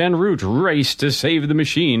 Finch and Root race to save the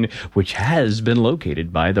machine, which has been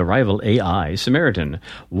located by the rival AI Samaritan,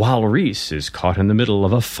 while Reese is caught in the middle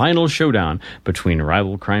of a final showdown between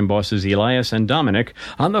rival crime bosses Elias and Dominic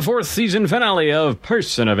on the 4th season finale of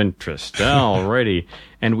Person of Interest. Alrighty.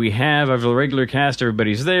 And we have of the regular cast,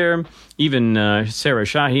 everybody's there. Even Sarah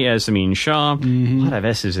Shahi as Samin Shah. A lot of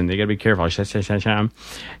S's in there. You got to be careful.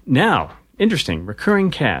 Now... Interesting. Recurring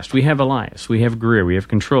cast. We have Elias. We have Greer. We have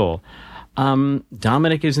Control.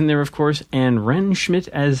 Dominic is in there, of course, and Ren Schmidt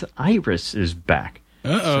as Iris is back.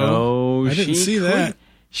 Uh-oh. So I didn't see that.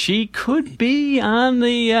 She could be on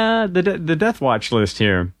the Death Watch list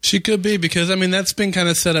here. She could be, because, I mean, that's been kind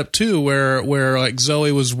of set up, too, where like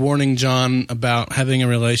Zoe was warning John about having a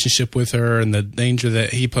relationship with her and the danger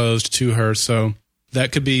that he posed to her. So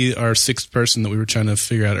that could be our 6th person that we were trying to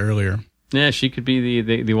figure out earlier. Yeah, she could be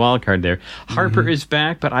the wild card there. Harper is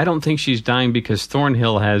back, but I don't think she's dying because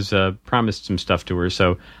Thornhill has promised some stuff to her,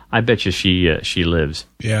 so I bet you she lives.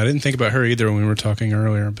 Yeah, I didn't think about her either when we were talking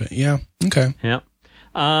earlier, but yeah, okay. Yeah.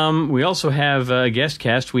 We also have a guest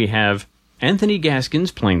cast. We have Anthony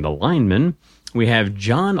Gaskins playing the lineman. We have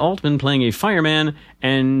John Altman playing a fireman,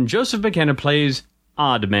 and Joseph McKenna plays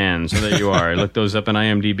Odd Man. So there you are. I looked those up on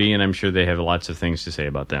IMDb, and I'm sure they have lots of things to say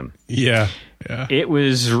about them. Yeah. It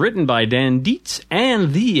was written by Dan Dietz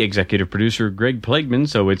and the executive producer Greg Plagueman,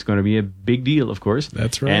 so it's going to be a big deal, of course.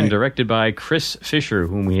 That's right. And directed by Chris Fisher,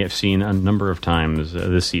 whom we have seen a number of times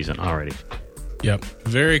this season already. Yep.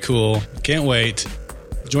 Very cool. Can't wait.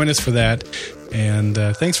 Join us for that. And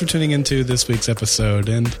thanks for tuning into this week's episode.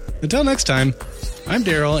 And until next time, I'm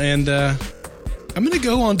Daryl, and I'm going to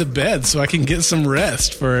go on to bed so I can get some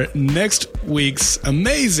rest for next week's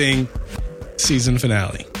amazing season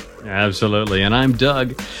finale. Absolutely. And I'm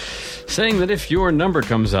Doug, saying that if your number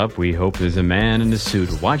comes up, we hope there's a man in a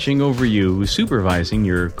suit watching over you, supervising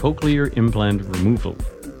your cochlear implant removal.